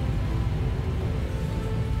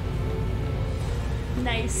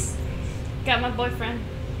 Nice. Got my boyfriend.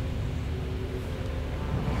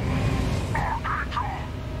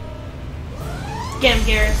 Get him,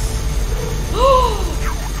 Garrus.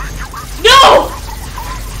 No!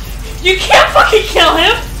 You can't fucking kill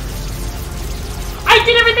him! I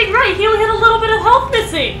did everything right. He only had a little bit of health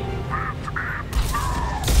missing.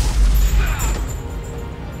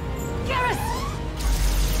 Garrus!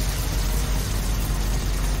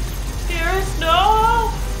 Garrus,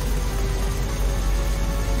 no!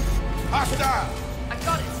 Hostile! I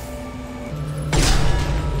got it.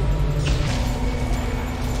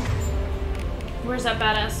 Where's that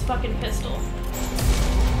badass fucking pistol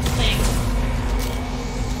thing?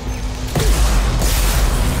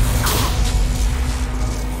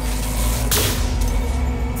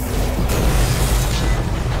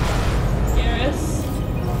 Garrus?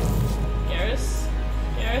 Garrus?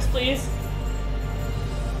 Garrus, please.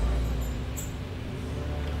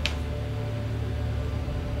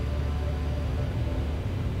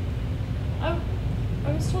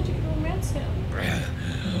 I was told you could romance him.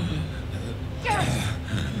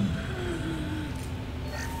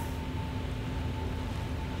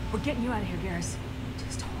 We're getting you out of here, Garrus.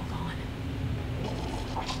 Just hold on.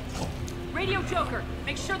 Radio Joker,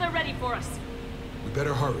 make sure they're ready for us. We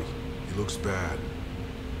better hurry. He looks bad.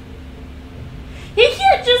 He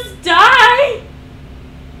can't just die!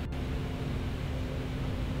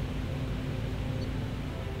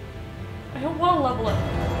 I don't want to level up.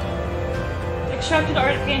 Extracted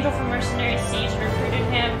Archangel from Mercenary Siege and recruited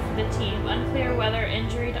him for the team. Unclear whether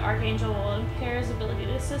injury to Archangel will impair his ability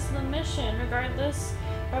to assist in the mission. Regardless,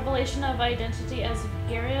 revelation of identity as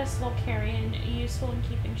Garrus Volcarian useful in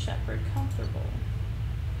keeping Shepard comfortable.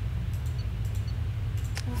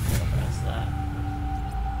 What's that?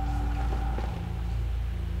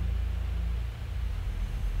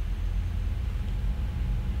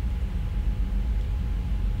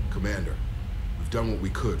 Commander, we've done what we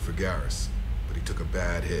could for Garrus, but he took a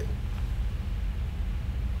bad hit.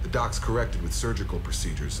 The doc's corrected with surgical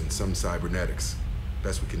procedures and some cybernetics.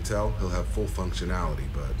 Best we can tell, he'll have full functionality,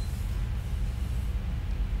 but...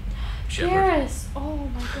 Garrus! Oh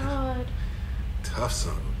my god. Tough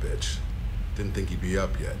son of a bitch. Didn't think he'd be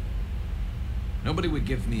up yet. Nobody would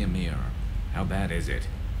give me a mirror. How bad is it?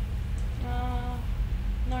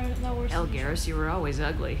 No worse. Hell, Garrus, you were always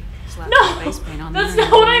ugly. Slap No! some face paint on That's there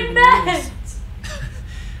not and what I even meant!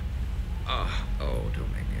 Oh,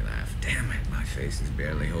 don't make me laugh. Damn it, my face is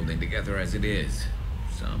barely holding together as it is.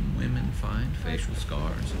 Some women find facial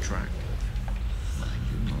scars attractive. Mind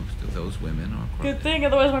you, most of those women are crooked. Good thing,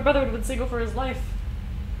 otherwise my brother would have been single for his life.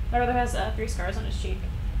 My brother has 3 scars on his cheek.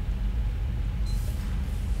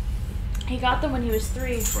 He got them when he was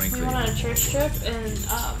 3. Frankly, we went on a church trip and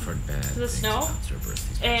to the snow,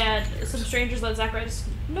 and some strangers let Zach ride a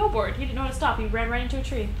snowboard. He didn't know how to stop. He ran right into a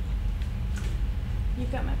tree.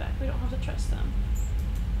 You've got my back. We don't have to trust them.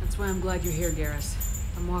 That's why I'm glad you're here, Garrus.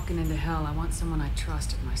 I'm walking into hell. I want someone I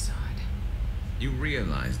trust at my side. You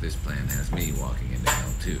realize this plan has me walking into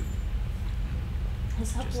hell too.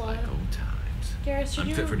 Is that Just blood? like old times. Garrus, should I'm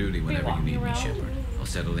you fit for duty be whenever you walking need me, around? Shepard. I'll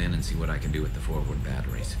settle in and see what I can do with the forward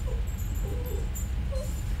batteries.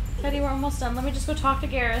 Teddy, we're almost done. Let me just go talk to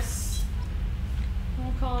Garrus.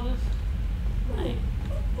 We'll call it a night.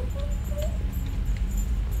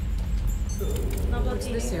 What's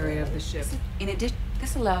this area of the ship? In addition,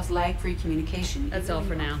 this allows lag-free communication. That's all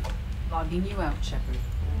for now. Logging you out, Shepard.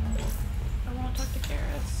 I want to talk to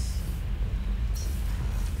Garrus.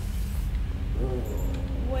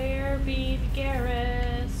 Where be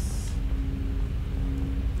Garrus?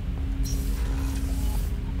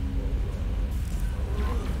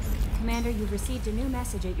 Commander, you've received a new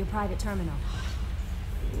message at your private terminal.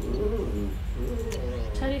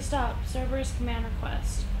 Teddy, stop. Cerberus command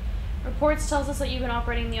request. Reports tells us that you've been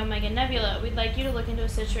operating the Omega Nebula. We'd like you to look into a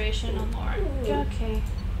situation on Lauren. Okay.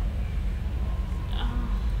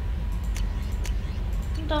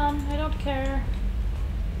 I'm done. I don't care.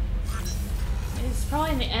 He's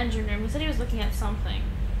probably in the engine room. He said he was looking at something.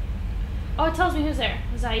 Oh, it tells me who's there.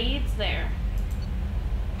 Zaid's there.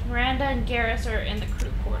 Miranda and Garrus are in the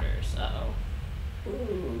crew quarters. Uh-oh.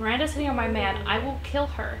 Miranda's hitting on my man. I will kill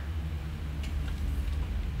her.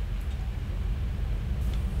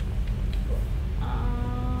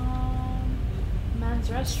 Men's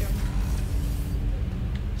restroom.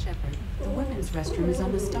 Shepard, the women's restroom is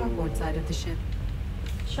on the starboard side of the ship.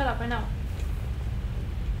 Shut up, I know.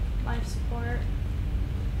 Life support.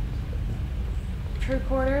 Crew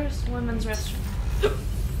quarters, women's restroom.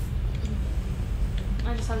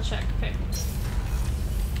 I just had to check. Okay.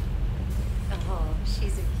 Oh,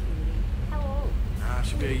 she's a cutie. How old?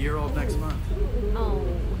 She'll be a year old next month. Oh,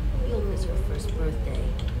 you'll miss her first birthday.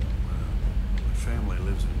 My family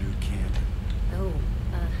lives in New Canton. Oh,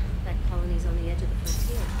 that colony's on the edge of the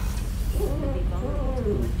frontier. It would be vulnerable to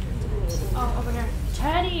winter attacks. Oh, over here.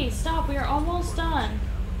 Teddy, stop. We are almost done.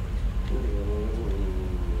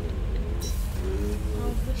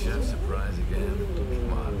 Chef surprise again.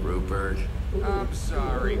 Come on, Rupert. I'm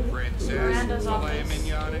sorry, Princess. Miranda's Filet office.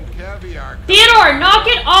 mignon and caviar. Theodore, knock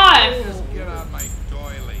it off! Just get out my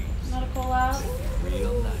doilies. Medical lab.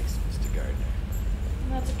 Real nice, Mr. Gardner.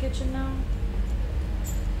 That's a kitchen now.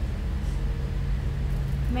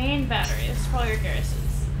 Main battery. This is probably your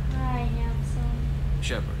Garrus's. Hi, handsome.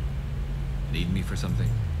 Shepard, need me for something?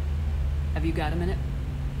 Have you got a minute?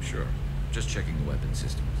 Sure. Just checking the weapon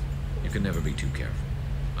systems. You can never be too careful.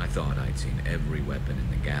 I thought I'd seen every weapon in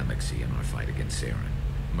the galaxy in our fight against Saren.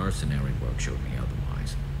 Mercenary work showed me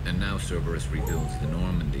otherwise. And now Cerberus rebuilds the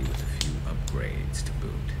Normandy with a few upgrades to boot.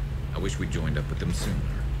 I wish we'd joined up with them sooner.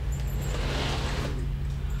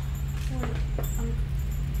 I'm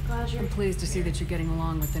glad you're I'm pleased to see that you're getting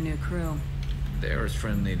along with the new crew. They're as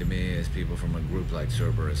friendly to me as people from a group like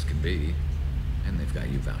Cerberus can be. And they've got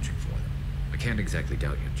you vouching for them. I can't exactly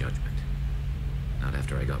doubt your judgment. Not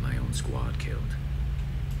after I got my own squad killed.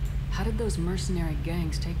 How did those mercenary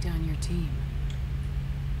gangs take down your team?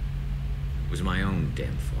 It was my own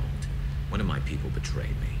damn fault. One of my people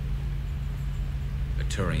betrayed me. A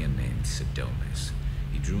Turian named Sidonis.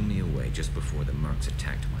 He drew me away just before the mercs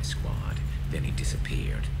attacked my squad. Then he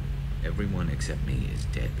disappeared. Everyone except me is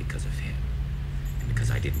dead because of him. And because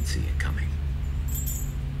I didn't see it coming.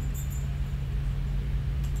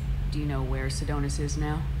 Do you know where Sidonis is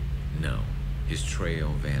now? No. His trail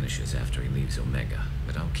vanishes after he leaves Omega,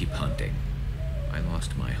 but I'll keep hunting. I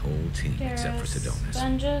lost my whole team except for Sidonis.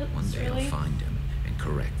 One day really? I'll find him and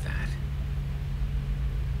correct that.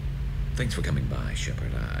 Thanks for coming by,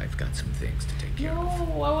 Shepard. I've got some things to take care No, of.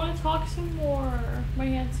 I want to talk some more. My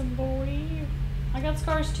handsome boy. I got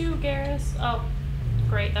scars too, Garrus. Oh,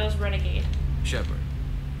 great. That was Renegade. Shepard,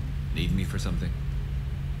 need me for something?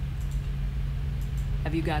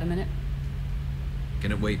 Have you got a minute?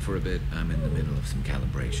 Can it wait for a bit? I'm in the middle of some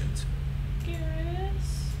calibrations.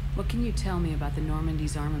 Garrus? What can you tell me about the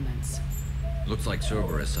Normandy's armaments? Looks like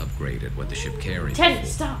Cerberus upgraded what the ship carried. Ted,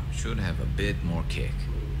 before. stop. Should have a bit more kick.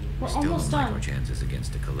 We're Still almost don't like done. our chances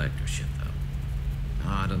against a collector ship, though.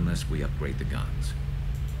 Not unless we upgrade the guns.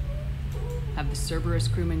 Have the Cerberus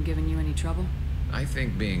crewmen given you any trouble? I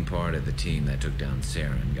think being part of the team that took down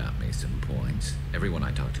Saren got me some points. Everyone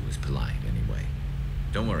I talked to was polite, anyway.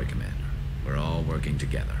 Don't worry, Commander. We're all working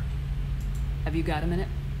together. Have you got a minute?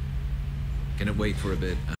 Can it wait for a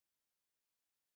bit?